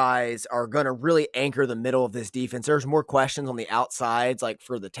 these guys are going to really anchor the middle of this defense. There's more questions on the outsides, like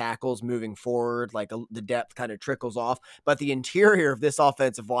for the tackles moving forward, like the depth kind of trickles off. But the interior of this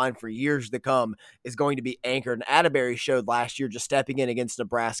offensive line for years to come is going to be anchored. And Atterbury showed last year, just stepping in against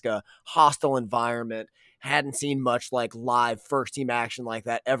Nebraska, hostile environment, hadn't seen much like live first-team action like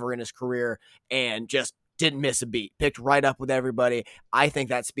that ever in his career, and just didn't miss a beat, picked right up with everybody. I think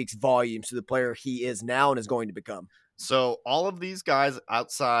that speaks volumes to the player he is now and is going to become. So all of these guys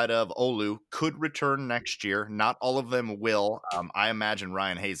outside of Olu could return next year. Not all of them will. I imagine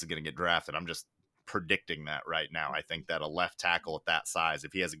Ryan Hayes is going to get drafted. I'm just predicting that right now. I think that a left tackle at that size,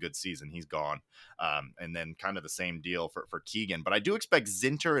 if he has a good season, he's gone. And then kind of the same deal for Keegan. But I do expect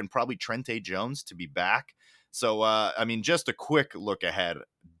Zinter and probably Trente Jones to be back. So, I mean, just a quick look ahead.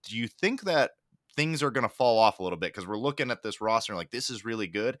 Do you think that things are going to fall off a little bit? Because we're looking at this roster and like, this is really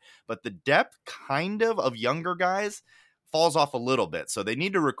good, but the depth kind of younger guys falls off a little bit. So they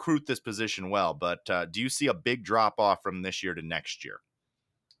need to recruit this position well. But do you see a big drop off from this year to next year?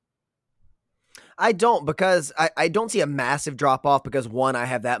 I don't, because I don't see a massive drop off because, one, I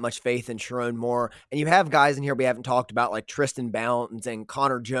have that much faith in Sharon Moore, and you have guys in here we haven't talked about like Tristan Bounds and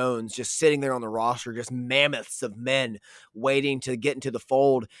Connor Jones just sitting there on the roster, just mammoths of men waiting to get into the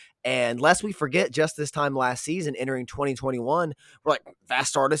fold. And lest we forget, just this time last season, entering 2021, we're like,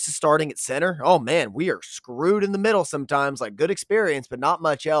 Vastardis is starting at center. Oh man, we are screwed in the middle sometimes. Like, good experience, but not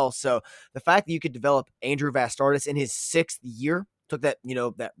much else. So the fact that you could develop Andrew Vastardis in his 6th year, took that,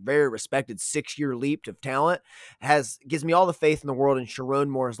 that very respected 6-year leap of talent, gives me all the faith in the world in Sharon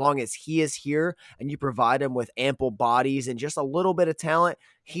Moore. As long as he is here and you provide him with ample bodies and just a little bit of talent,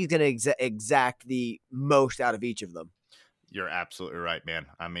 he's going to exact the most out of each of them. You're absolutely right, man.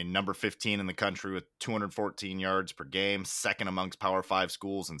 I mean, number 15 in the country with 214 yards per game, second amongst Power 5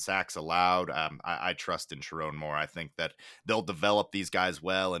 schools in sacks allowed. I trust in Sharon Moore. I think that they'll develop these guys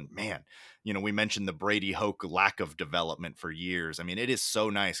well. And man, we mentioned the Brady Hoke lack of development for years. I mean, it is so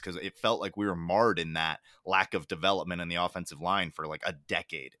nice because it felt like we were marred in that lack of development in the offensive line for like a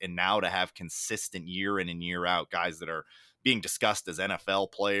decade. And now to have consistent year in and year out guys that are being discussed as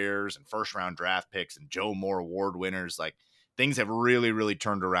NFL players and first round draft picks and Joe Moore award winners, like, things have really, really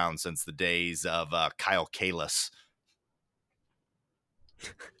turned around since the days of Kyle Kalis.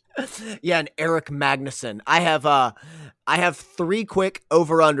 Yeah, and Eric Magnuson. I have 3 quick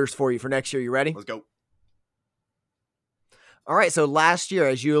over-unders for you for next year. You ready? Let's go. All right, so last year,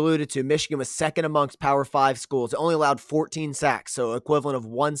 as you alluded to, Michigan was second amongst Power 5 schools. It only allowed 14 sacks, so equivalent of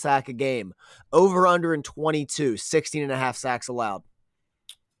 1 sack a game. Over-under in 22, 16.5 sacks allowed.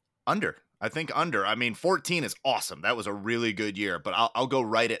 Under. I think under. I mean, 14 is awesome. That was a really good year, but I'll go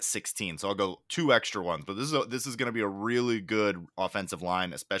right at 16. So I'll go 2 extra ones. But this is going to be a really good offensive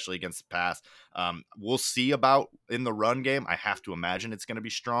line, especially against the pass. We'll see about in the run game. I have to imagine it's going to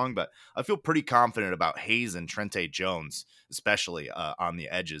be strong, but I feel pretty confident about Hayes and Trente Jones, especially on the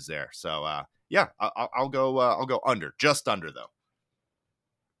edges there. So yeah, I'll go under, just under though.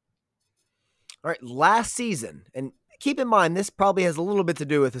 All right, last season, and keep in mind, this probably has a little bit to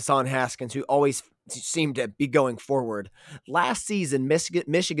do with Hassan Haskins, who always seemed to be going forward. Last season,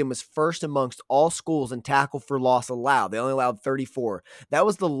 Michigan was first amongst all schools in tackle for loss allowed. They only allowed 34. That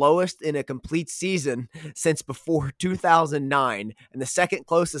was the lowest in a complete season since before 2009. And the second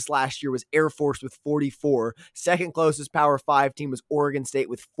closest last year was Air Force with 44. Second closest Power 5 team was Oregon State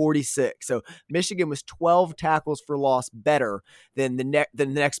with 46. So Michigan was 12 tackles for loss better than the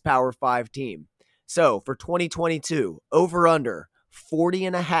next Power 5 team. So for 2022, over under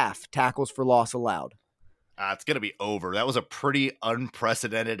 40.5 tackles for loss allowed. It's going to be over. That was a pretty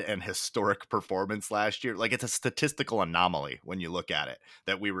unprecedented and historic performance last year. Like, it's a statistical anomaly when you look at it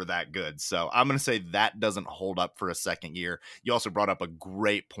that we were that good. So I'm going to say that doesn't hold up for a second year. You also brought up a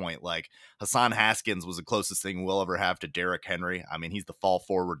great point. Like, Hassan Haskins was the closest thing we'll ever have to Derrick Henry. I mean, he's the fall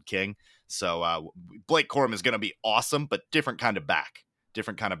forward king. So Blake Corum is going to be awesome, but different kind of back,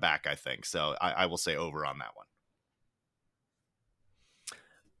 I think. So I will say over on that one.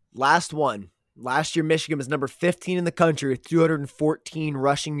 Last one. Last year, Michigan was number 15 in the country with 214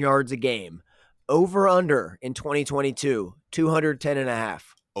 rushing yards a game. Over under in 2022, 210.5.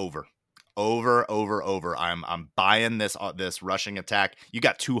 Over. I'm buying this rushing attack. You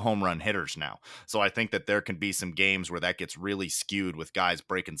got 2 home run hitters now. So I think that there can be some games where that gets really skewed with guys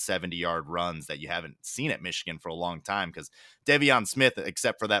breaking 70-yard runs that you haven't seen at Michigan for a long time, because De'Veon Smith,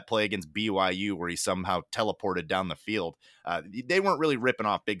 except for that play against BYU where he somehow teleported down the field, they weren't really ripping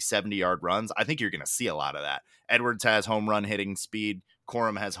off big 70-yard runs. I think you're going to see a lot of that. Edwards has home run hitting speed.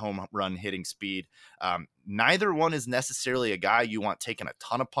 Corum has home run hitting speed. Neither one is necessarily a guy you want taking a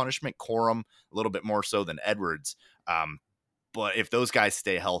ton of punishment. Corum a little bit more so than Edwards. But if those guys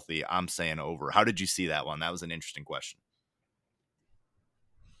stay healthy, I'm saying over. How did you see that one? That was an interesting question.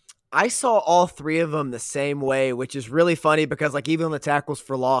 I saw all 3 of them the same way, which is really funny because, like, even on the tackles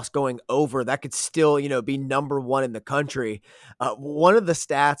for loss going over, that could still, be number 1 in the country. One of the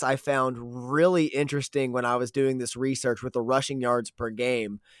stats I found really interesting when I was doing this research with the rushing yards per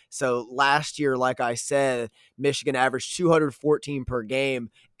game. So last year, like I said, Michigan averaged 214 per game.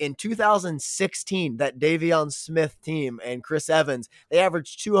 In 2016, that De'Veon Smith team and Chris Evans, they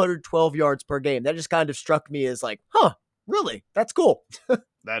averaged 212 yards per game. That just kind of struck me as like, really? That's cool.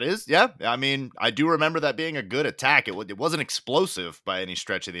 That is, yeah. I mean, I do remember that being a good attack. It wasn't explosive by any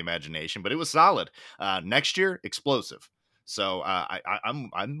stretch of the imagination, but it was solid. Next year, explosive. So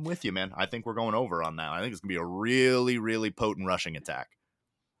I'm with you, man. I think we're going over on that. I think it's gonna be a really, really potent rushing attack.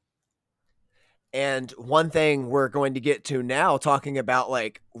 And one thing we're going to get to now, talking about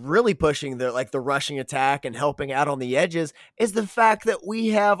like really pushing the rushing attack and helping out on the edges, is the fact that we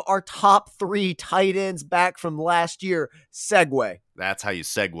have our top 3 tight ends back from last year. Segue. That's how you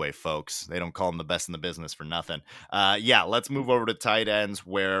segue, folks. They don't call them the best in the business for nothing. Yeah, let's move over to tight ends,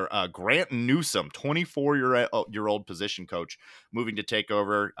 where Grant Newsome, 24-year-old position coach, moving to take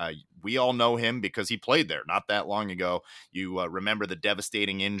over. We all know him because he played there not that long ago. You remember the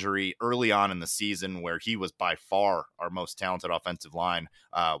devastating injury early on in the season where he was by far our most talented offensive line.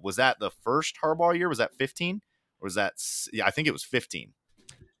 Was that the first Harbaugh year? Was that 15? Or was that, yeah, I think it was 15.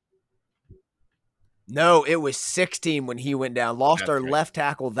 No, it was 16 when he went down. Lost our left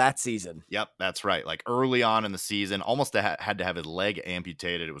tackle that season. Yep, that's right. Like early on in the season, almost had to have his leg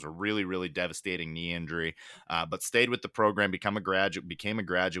amputated. It was a really, really devastating knee injury, but stayed with the program, became a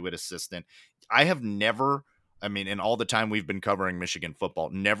graduate assistant. I have never I mean, in all the time we've been covering Michigan football,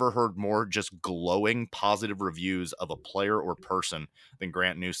 never heard more just glowing positive reviews of a player or person than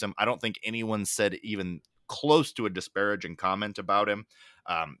Grant Newsome. I don't think anyone said even close to a disparaging comment about him.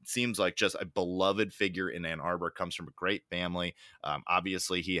 Seems like just a beloved figure in Ann Arbor, comes from a great family.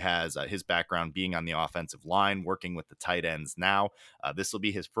 Obviously, he has his background being on the offensive line, working with the tight ends now. This will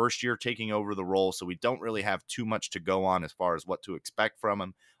be his first year taking over the role, so we don't really have too much to go on as far as what to expect from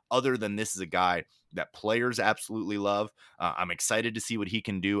him, other than this is a guy that players absolutely love. I'm excited to see what he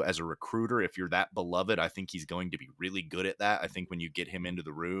can do as a recruiter. If you're that beloved, I think he's going to be really good at that. I think when you get him into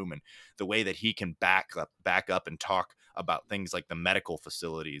the room and the way that he can back up and talk about things like the medical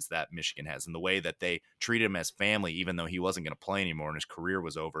facilities that Michigan has and the way that they treat him as family, even though he wasn't going to play anymore and his career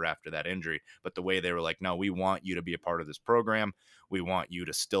was over after that injury. But the way they were like, no, we want you to be a part of this program. We want you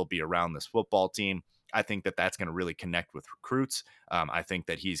to still be around this football team. I think that that's going to really connect with recruits. I think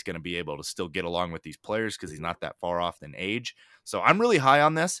that he's going to be able to still get along with these players because he's not that far off in age. So I'm really high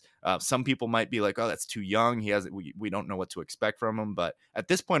on this. Some people might be like, oh, that's too young. We don't know what to expect from him. But at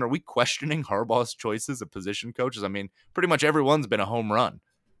this point, are we questioning Harbaugh's choices of position coaches? I mean, pretty much everyone's been a home run,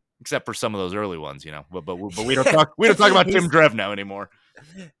 except for some of those early ones, you know. But we don't talk about Tim Drevno anymore.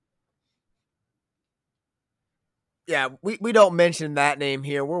 Yeah, we don't mention that name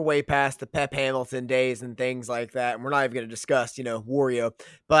here. We're way past the Pep Hamilton days and things like that, and we're not even going to discuss, Wario.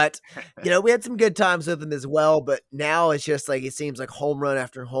 But, we had some good times with him as well, but now it's just like it seems like home run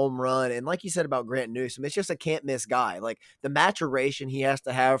after home run. And like you said about Grant Newsome, it's just a can't-miss guy. Like, the maturation he has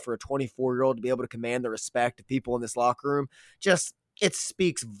to have for a 24-year-old to be able to command the respect of people in this locker room, it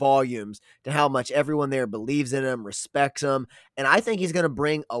speaks volumes to how much everyone there believes in him, respects him. And I think he's going to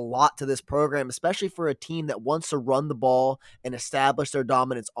bring a lot to this program, especially for a team that wants to run the ball and establish their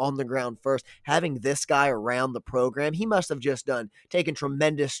dominance on the ground first. Having this guy around the program, he must have just taken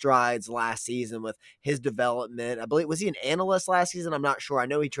tremendous strides last season with his development. I believe, was he an analyst last season? I'm not sure. I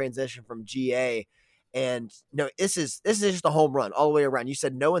know he transitioned from GA. And no, this is just a home run all the way around. You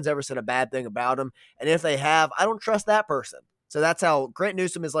said no one's ever said a bad thing about him. And if they have, I don't trust that person. So that's how Grant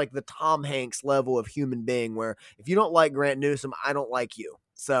Newsome is like the Tom Hanks level of human being, where if you don't like Grant Newsome, I don't like you.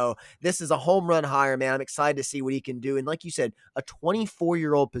 So this is a home run hire, man. I'm excited to see what he can do. And like you said, a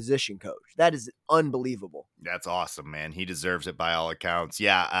 24-year-old position coach. That is unbelievable. That's awesome, man. He deserves it by all accounts.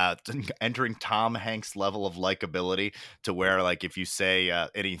 Yeah, entering Tom Hanks level of likability to where, like, if you say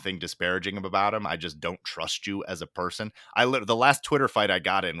anything disparaging about him, I just don't trust you as a person. The last Twitter fight I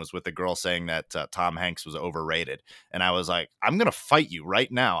got in was with a girl saying that Tom Hanks was overrated. And I was like, I'm going to fight you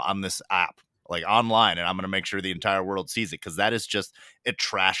right now on this app, like online, and I'm going to make sure the entire world sees it, because that is just a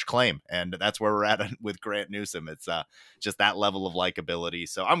trash claim. And that's where we're at with Grant Newsome. It's just that level of likability.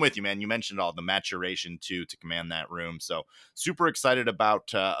 So I'm with you, man. You mentioned all the maturation to command that room. So super excited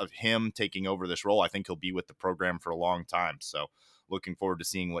about him taking over this role. I think he'll be with the program for a long time. So looking forward to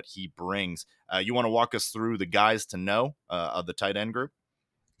seeing what he brings. You want to walk us through the guys to know of the tight end group?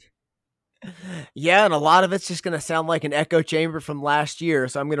 Yeah, and a lot of it's just going to sound like an echo chamber from last year,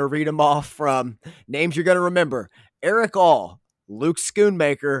 so I'm going to read them off from names you're going to remember. Eric All, Luke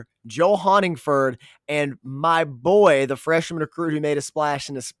Schoonmaker, Joel Honingford, and my boy, the freshman recruit who made a splash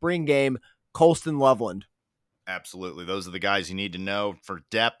in the spring game, Colston Loveland. Absolutely. Those are the guys you need to know. For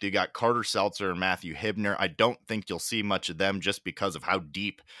depth, you got Carter Seltzer and Matthew Hibner. I don't think you'll see much of them just because of how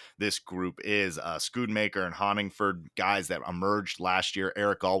deep this group is. Schoonmaker and Honingford, guys that emerged last year.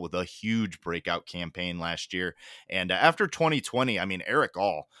 Eric All with a huge breakout campaign last year. And after 2020, I mean, Eric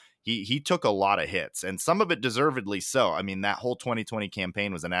All, he took a lot of hits, and some of it deservedly so. I mean, that whole 2020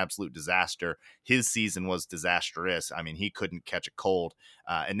 campaign was an absolute disaster. His season was disastrous. I mean, he couldn't catch a cold.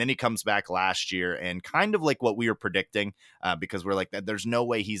 And then he comes back last year, and kind of like what we were predicting, because we're like, there's no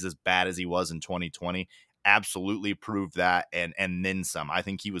way he's as bad as he was in 2020. Absolutely proved that, and then some. I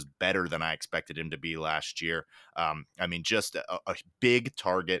think he was better than I expected him to be last year. I mean, just a big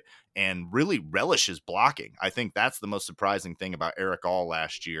target and really relishes blocking. I think that's the most surprising thing about Eric All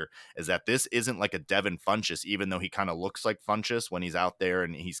last year, is that this isn't like a Devin Funchess, even though he kind of looks like Funchess when he's out there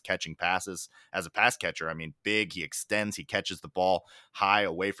and he's catching passes as a pass catcher. I mean, big, he extends, he catches the ball high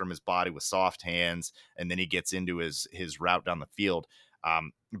away from his body with soft hands, and then he gets into his route down the field.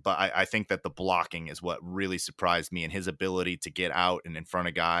 But I think that the blocking is what really surprised me, and his ability to get out and in front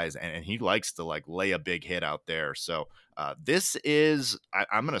of guys, and he likes to like lay a big hit out there. So this is,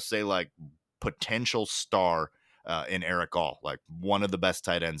 I'm going to say, like, potential star in Eric All, like one of the best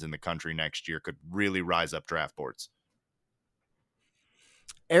tight ends in the country next year, could really rise up draft boards.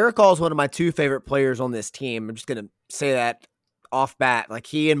 Eric All is one of my two favorite players on this team. I'm just going to say that off bat. Like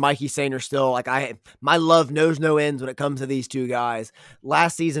he and Mikey Saint are still like my love knows no ends when it comes to these two guys.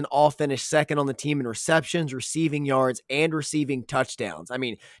 Last season, all finished second on the team in receptions, receiving yards, and receiving touchdowns. I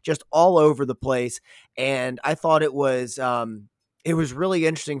mean, just all over the place. And I thought it was really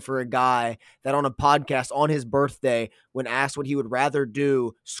interesting for a guy that on a podcast on his birthday, when asked what he would rather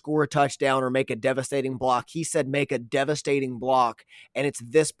do, score a touchdown or make a devastating block, he said make a devastating block. And it's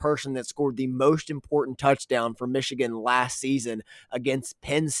this person that scored the most important touchdown for Michigan last season against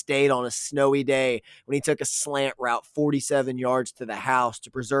Penn State on a snowy day when he took a slant route 47 yards to the house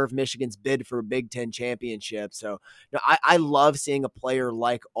to preserve Michigan's bid for a Big Ten championship. So I love seeing a player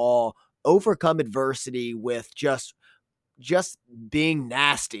like All overcome adversity with just being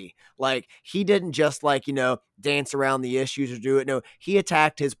nasty. Like he didn't just dance around the issues or do it. No, he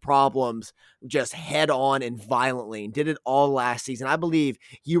attacked his problems just head on and violently and did it all last season. I believe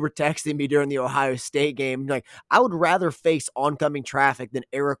you were texting me during the Ohio State game. Like I would rather face oncoming traffic than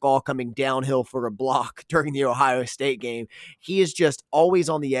Eric All coming downhill for a block during the Ohio State game. He is just always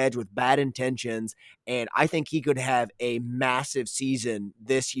on the edge with bad intentions. And I think he could have a massive season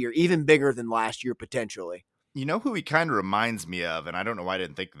this year, even bigger than last year, potentially. You know who he kind of reminds me of, and I don't know why I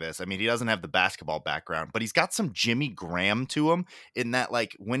didn't think of this. I mean, he doesn't have the basketball background, but he's got some Jimmy Graham to him in that,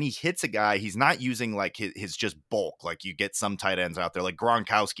 like, when he hits a guy, he's not using, like, his just bulk. Like, you get some tight ends out there, like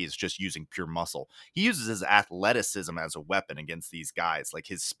Gronkowski is just using pure muscle. He uses his athleticism as a weapon against these guys, like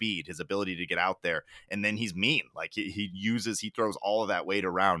his speed, his ability to get out there, and then he's mean. Like, he throws all of that weight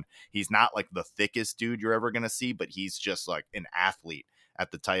around. He's not, like, the thickest dude you're ever going to see, but he's just, like, an athlete at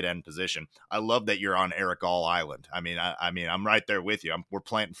the tight end position. I love that you're on Eric All Island. I mean, I'm right there with you. We're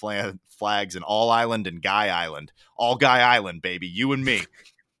planting flags in All Island and Guy Island. All Guy Island, baby. You and me.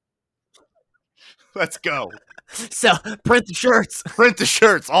 Let's go. So print the shirts. Print the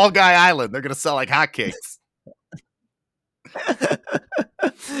shirts. All Guy Island. They're going to sell like hotcakes.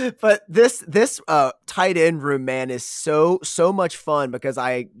 But this tight end room, man, is so much fun because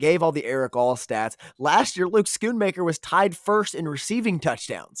I gave all the Eric All stats. Last year, Luke Schoonmaker was tied first in receiving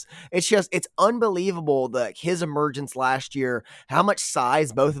touchdowns. It's unbelievable that his emergence last year, how much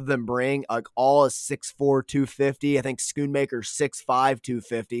size both of them bring. Like All is 6'4", 250. I think Schoonmaker's 6'5",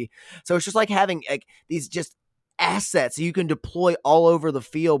 250. So it's just like having like these just assets you can deploy all over the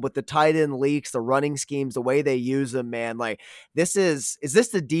field with the tight end leaks, the running schemes, the way they use them, man. Like is this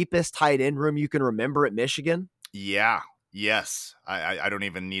the deepest tight end room you can remember at Michigan? Yeah. Yes. I don't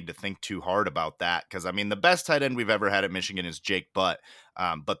even need to think too hard about that. Cause I mean, the best tight end we've ever had at Michigan is Jake Butt.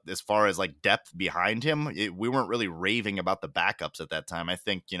 But as far as like depth behind him, we weren't really raving about the backups at that time. I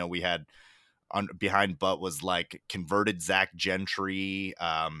think, we had behind Butt was like converted Zach Gentry.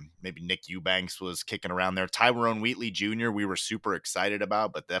 Maybe Nick Eubanks was kicking around there. Tyrone Wheatley Jr. we were super excited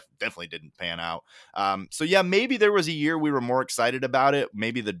about, but definitely didn't pan out. So yeah, maybe there was a year we were more excited about it.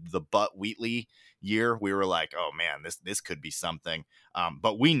 Maybe the Butt Wheatley year we were like, oh man, this could be something.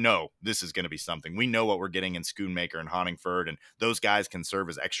 But we know this is going to be something. We know what we're getting in Schoonmaker and Honingford, and those guys can serve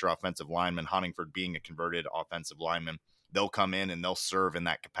as extra offensive linemen. Honingford being a converted offensive lineman, they'll come in and they'll serve in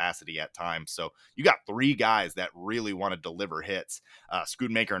that capacity at times. So you got three guys that really want to deliver hits.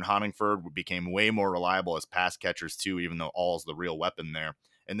 Schoonmaker and Honingford became way more reliable as pass catchers too, even though All's the real weapon there.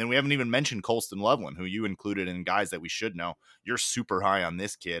 And then we haven't even mentioned Colston Loveland, who you included in guys that we should know. You're super high on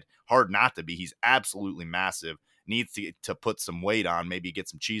this kid. Hard not to be. He's absolutely massive. Needs to put some weight on, maybe get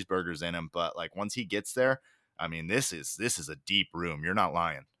some cheeseburgers in him. But like once he gets there, I mean, this is a deep room. You're not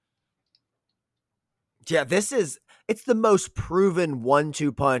lying. Yeah, it's the most proven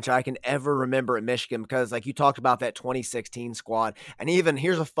 1-2 punch I can ever remember at Michigan because like you talked about that 2016 squad. And even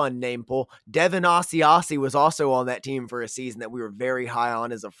here's a fun name pull. Devin Asiasi was also on that team for a season that we were very high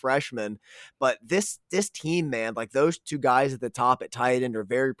on as a freshman. But this team, man, like those two guys at the top at tight end are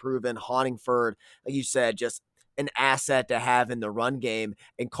very proven. Honingford, like you said, just an asset to have in the run game.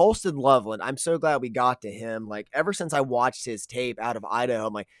 And Colston Loveland, I'm so glad we got to him. Like ever since I watched his tape out of Idaho,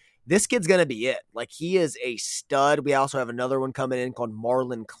 I'm like, this kid's going to be it. Like he is a stud. We also have another one coming in called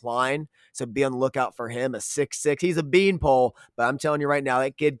Marlon Klein. So be on the lookout for him, a 6'6". He's a beanpole, but I'm telling you right now,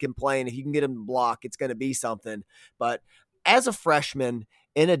 that kid can play. And if you can get him to block, it's going to be something. But as a freshman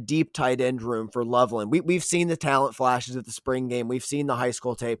in a deep tight end room for Loveland, we've seen the talent flashes at the spring game. We've seen the high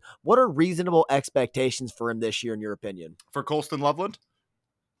school tape. What are reasonable expectations for him this year, in your opinion? For Colston Loveland?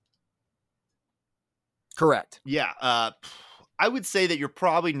 Correct. Yeah. I would say that you're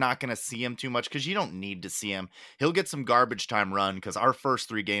probably not going to see him too much because you don't need to see him. He'll get some garbage time run because our first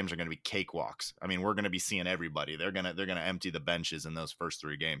 3 games are going to be cakewalks. I mean, we're going to be seeing everybody. They're going to empty the benches in those first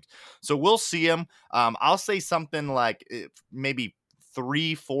 3 games. So we'll see him. I'll say something like maybe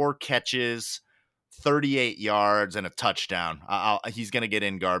 3-4 catches 38 yards and a touchdown. He's going to get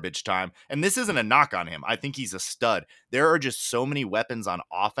in garbage time. And this isn't a knock on him. I think he's a stud. There are just so many weapons on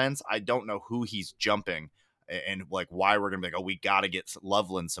offense. I don't know who he's jumping and like why we're going to be like, oh, we got to get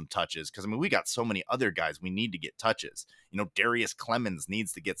Loveland some touches. Because, I mean, we got so many other guys we need to get touches. You know, Darius Clemens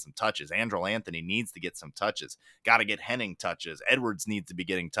needs to get some touches. Andrel Anthony needs to get some touches. Got to get Henning touches. Edwards needs to be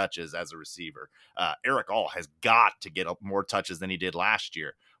getting touches as a receiver. Eric All has got to get more touches than he did last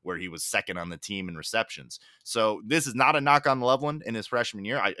year, where he was second on the team in receptions. So this is not a knock on Loveland in his freshman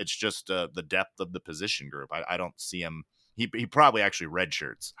year. It's just the depth of the position group. I don't see him. He probably actually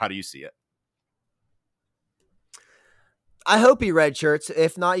redshirts. How do you see it? I hope he redshirts.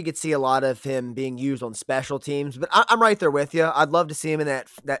 If not, you could see a lot of him being used on special teams. But I'm right there with you. I'd love to see him in that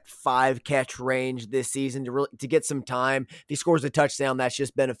 5-catch range this season to get some time. If he scores a touchdown, that's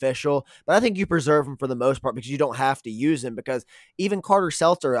just beneficial. But I think you preserve him for the most part because you don't have to use him. Because even Carter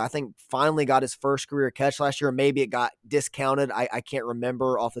Seltzer, I think, finally got his first career catch last year. Maybe it got discounted. I can't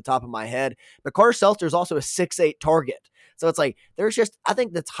remember off the top of my head. But Carter Seltzer is also a 6'8" target. So it's like I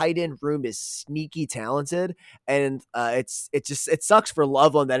think the tight end room is sneaky talented, and it sucks for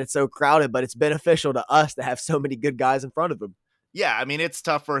Loveland that it's so crowded, but it's beneficial to us to have so many good guys in front of him. Yeah, I mean, it's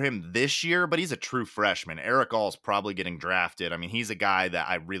tough for him this year, but he's a true freshman. Eric All's probably getting drafted. I mean, he's a guy that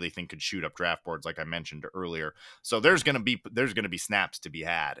I really think could shoot up draft boards, like I mentioned earlier. So there's gonna be snaps to be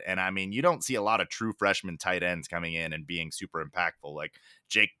had, and I mean, you don't see a lot of true freshman tight ends coming in and being super impactful. Like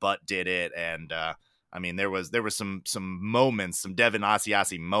Jake Butt did it, and I mean, there was some moments, some Devin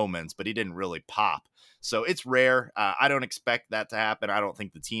Asiasi moments, but he didn't really pop. So it's rare. I don't expect that to happen. I don't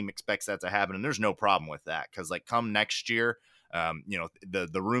think the team expects that to happen, and there's no problem with that because, like, come next year, you know,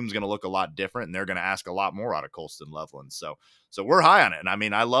 the room's going to look a lot different, and they're going to ask a lot more out of Colston Loveland. So we're high on it. And I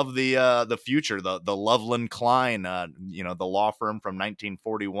mean, I love the future, the Loveland Klein, you know, the law firm from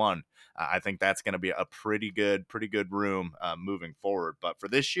 1941. I think that's going to be a pretty good room moving forward. But for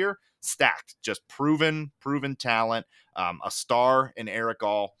this year, stacked, just proven talent, a star in Eric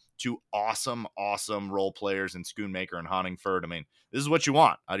All, two awesome role players in Schoonmaker and Honingford. I mean, this is what you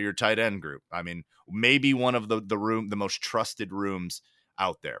want out of your tight end group. I mean, maybe one of the most trusted rooms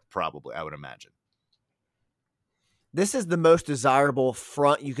out there, probably, I would imagine. This is the most desirable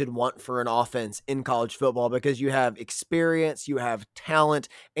front you could want for an offense in college football because you have experience, you have talent,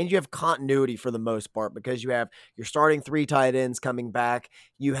 and you have continuity for the most part because you have your starting 3 tight ends coming back.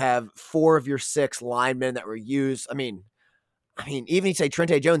 You have 4 of your 6 linemen that were used. I mean, even you say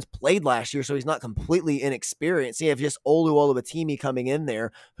Trente Jones played last year, so he's not completely inexperienced. You have just Olu Oluwatimi coming in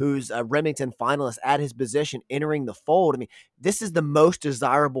there, who's a Remington finalist at his position, entering the fold. I mean, this is the most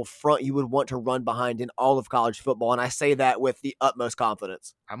desirable front you would want to run behind in all of college football, and I say that with the utmost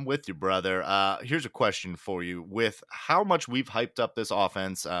confidence. I'm with you, brother. Here's a question for you. With how much we've hyped up this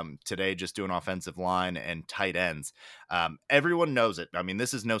offense today, just doing offensive line and tight ends, everyone knows it. I mean,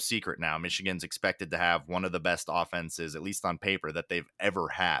 this is no secret now. Michigan's expected to have one of the best offenses, at least on paper, that they've ever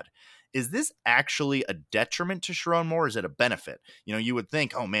had. Is this actually a detriment to Sherrone Moore? Or is it a benefit? You know, you would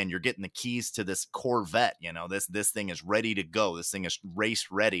think, oh man, you're getting the keys to this Corvette. You know, this thing is ready to go. This thing is race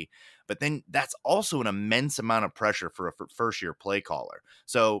ready. But then that's also an immense amount of pressure for a first year play caller.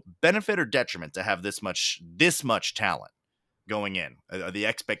 So benefit or detriment to have this much talent going in? Are the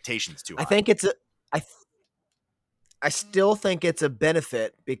expectations too high? I still think it's a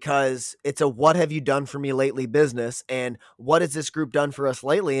benefit because it's a what have you done for me lately business, and what has this group done for us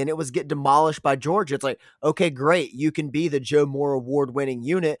lately? And it was get demolished by Georgia. It's like, okay, great. You can be the Joe Moore award-winning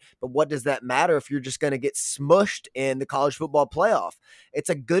unit, but what does that matter if you're just going to get smushed in the college football playoff? It's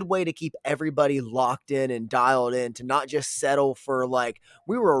a good way to keep everybody locked in and dialed in to not just settle for like,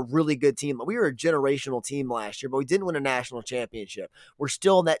 we were a really good team. We were a generational team last year, but we didn't win a national championship. We're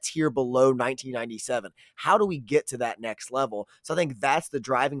still in that tier below 1997. How do we get to that next level? So I think that's the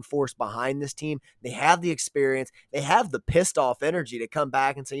driving force behind this team. They have the experience. They have the pissed off energy to come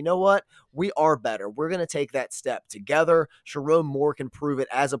back and say, you know what? We are better. We're going to take that step together. Sherrone Moore can prove it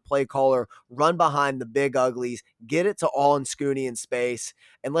as a play caller, run behind the big uglies, get it to All and Scooney in space,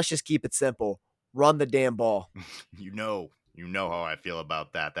 and let's just keep it simple. Run the damn ball. You know how I feel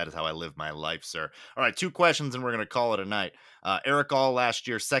about that. That is how I live my life, sir. All right, 2 questions, and we're going to call it a night. Eric All last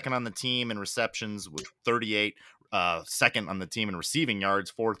year, second on the team in receptions with 38, second on the team in receiving yards,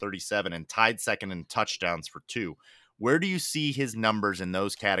 437, and tied second in touchdowns for 2. Where do you see his numbers in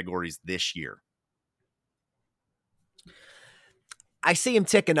those categories this year? I see him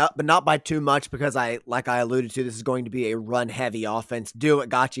ticking up, but not by too much because like I alluded to, this is going to be a run-heavy offense. Do it,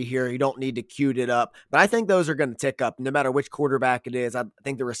 got you here. You don't need to cue it up. But I think those are going to tick up no matter which quarterback it is. I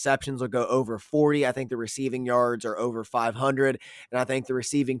think the receptions will go over 40. I think the receiving yards are over 500. And I think the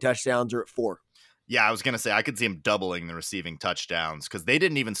receiving touchdowns are at 4. Yeah, I was going to say, I could see him doubling the receiving touchdowns because they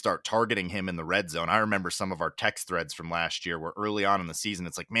didn't even start targeting him in the red zone. I remember some of our text threads from last year where early on in the season,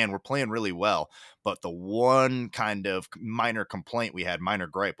 it's like, man, we're playing really well. But the one kind of minor complaint we had, minor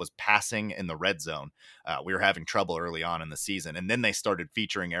gripe, was passing in the red zone. We were having trouble early on in the season. And then they started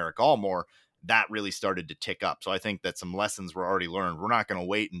featuring Eric All. That really started to tick up. So I think that some lessons were already learned. We're not going to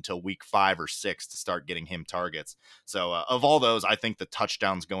wait until week 5 or 6 to start getting him targets. So of all those, I think the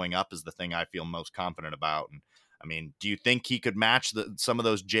touchdowns going up is the thing I feel most confident about. And I mean, do you think he could match some of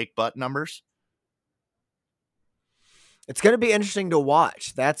those Jake Butt numbers? It's going to be interesting to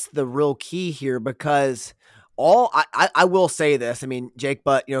watch. That's the real key here because I will say this. I mean, Jake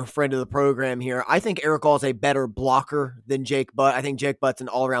Butt, friend of the program here. I think Eric All is a better blocker than Jake Butt. I think Jake Butt's an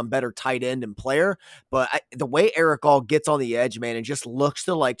all-around better tight end and player. But the way Eric All gets on the edge, man, and just looks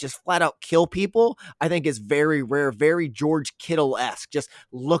to just flat out kill people, I think is very rare, very George Kittle-esque. Just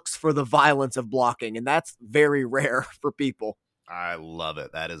looks for the violence of blocking, and that's very rare for people. I love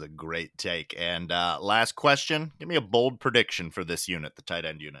it. That is a great take. And last question, give me a bold prediction for this unit, the tight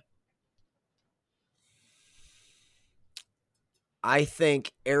end unit. I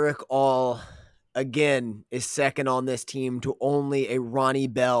think Eric All, again, is second on this team to only a Ronnie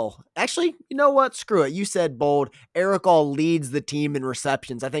Bell. Actually, you know what? Screw it. You said bold. Eric All leads the team in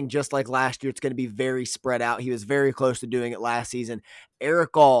receptions. I think just like last year, it's going to be very spread out. He was very close to doing it last season.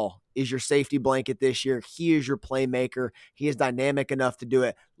 Eric All is your safety blanket this year. He is your playmaker. He is dynamic enough to do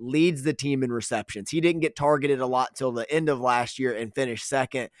it. Leads the team in receptions. He didn't get targeted a lot till the end of last year and finished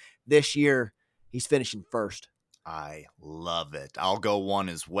second. This year, he's finishing first. I love it. I'll go one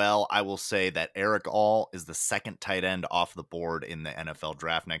as well. I will say that Eric All is the second tight end off the board in the NFL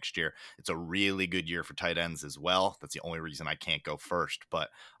draft next year. It's a really good year for tight ends as well. That's the only reason I can't go first, but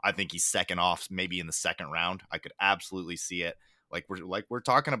I think he's second off, maybe in the second round. I could absolutely see it. Like we're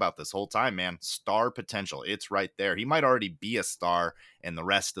talking about this whole time, man. Star potential. It's right there. He might already be a star and the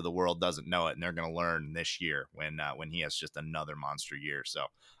rest of the world doesn't know it. And they're going to learn this year when he has just another monster year. So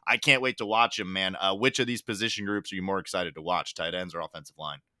I can't wait to watch him, man. Which of these position groups are you more excited to watch? Tight ends or offensive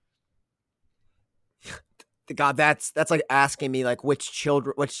line? God, that's like asking me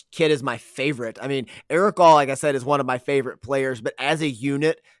which kid is my favorite. I mean, Eric All, like I said, is one of my favorite players, but as a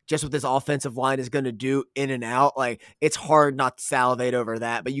unit, just what this offensive line is going to do in and out, it's hard not to salivate over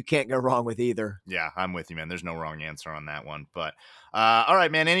that, but you can't go wrong with either. Yeah, I'm with you, man. There's no wrong answer on that one. But all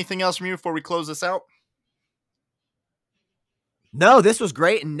right, man, anything else from you before we close this out? No, this was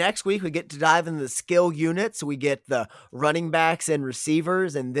great. And next week we get to dive into the skill units. We get the running backs and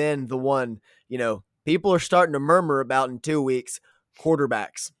receivers, and then the one, people are starting to murmur about in 2 weeks,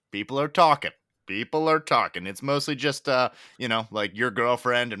 quarterbacks. People are talking. It's mostly just, like your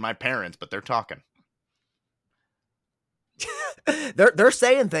girlfriend and my parents, but they're talking. They're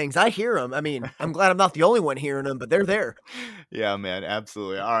saying things. I hear them. I mean, I'm glad I'm not the only one hearing them, but they're there. Yeah, man,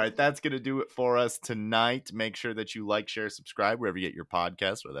 absolutely. All right, that's going to do it for us tonight. Make sure that you like, share, subscribe wherever you get your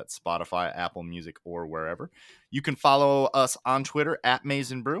podcast, whether that's Spotify, Apple Music, or wherever. You can follow us on Twitter at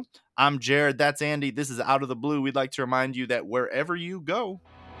Maize and Brew. I'm Jared. That's Andy. This is Out of the Blue. We'd like to remind you that wherever you go,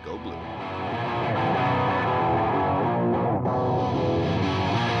 go blue.